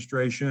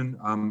administration.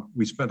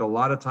 We spent a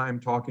lot of time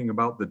talking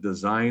about the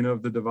design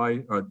of the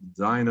device,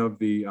 design of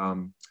the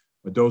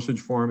dosage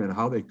form and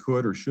how they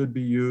could or should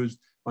be used.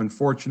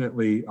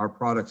 Unfortunately, our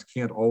products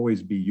can't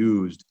always be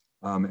used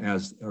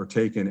or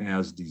taken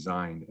as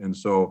designed. And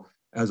so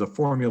as a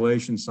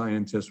formulation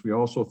scientist, we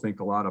also think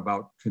a lot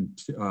about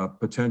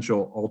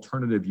potential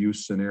alternative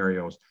use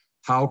scenarios.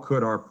 How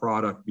could our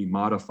product be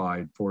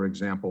modified, for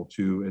example,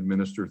 to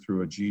administer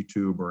through a G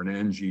tube or an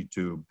NG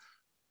tube?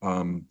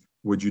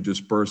 Would you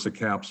disperse a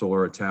capsule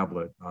or a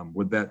tablet?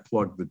 Would that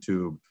plug the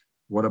tube?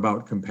 What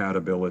about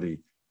compatibility?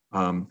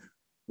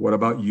 What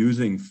about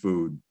using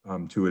food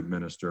to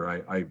administer?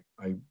 I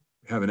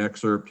have an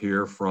excerpt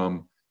here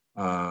from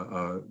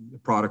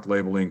product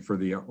labeling for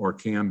the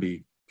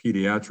Orkambi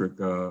pediatric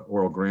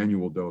oral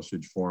granule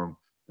dosage form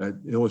that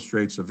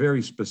illustrates a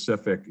very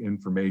specific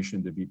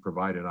information to be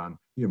provided on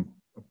the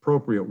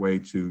appropriate way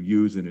to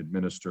use and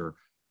administer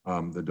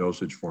the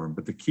dosage form.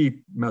 But the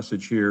key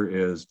message here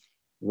is,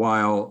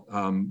 while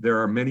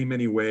there are many,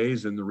 many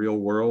ways in the real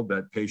world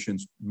that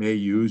patients may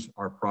use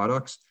our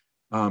products,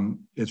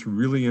 it's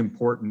really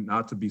important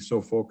not to be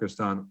so focused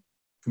on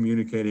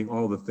communicating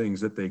all the things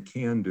that they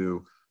can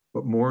do,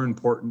 but more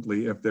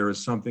importantly, if there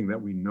is something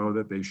that we know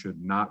that they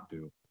should not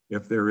do,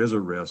 if there is a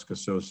risk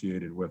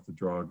associated with the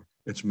drug,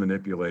 its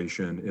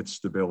manipulation, its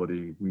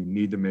stability, we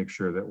need to make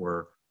sure that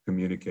we're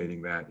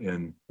communicating that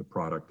in the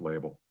product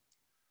label.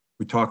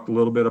 We talked a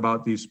little bit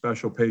about these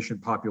special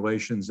patient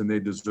populations, and they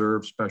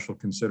deserve special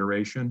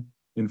consideration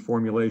in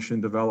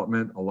formulation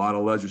development. A lot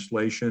of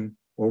legislation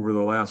over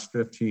the last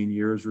 15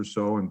 years or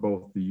so in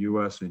both the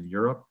US and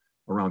Europe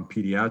around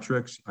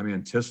pediatrics. I'm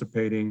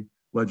anticipating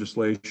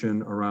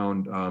legislation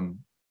around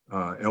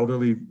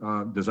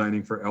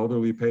designing for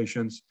elderly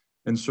patients,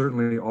 and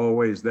certainly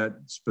always that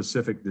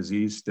specific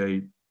disease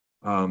state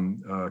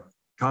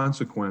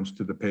consequence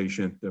to the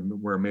patient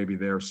where maybe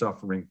they're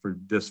suffering for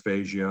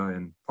dysphagia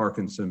and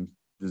Parkinson's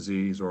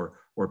disease or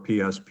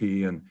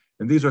PSP. And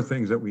these are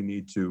things that we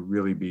need to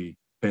really be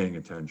paying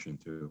attention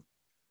to.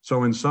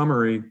 So in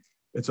summary,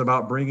 it's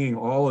about bringing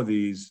all of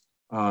these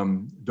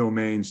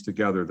domains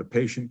together, the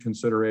patient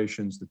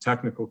considerations, the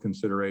technical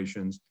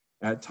considerations,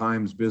 at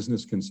times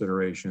business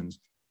considerations,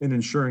 and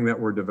ensuring that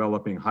we're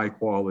developing high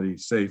quality,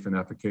 safe, and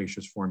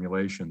efficacious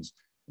formulations.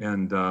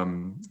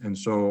 And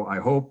so I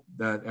hope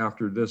that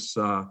after this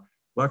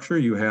lecture,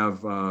 you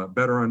have a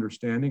better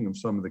understanding of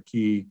some of the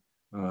key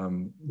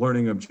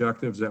learning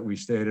objectives that we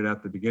stated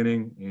at the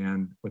beginning.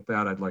 And with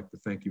that, I'd like to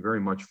thank you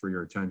very much for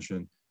your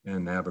attention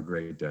and have a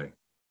great day.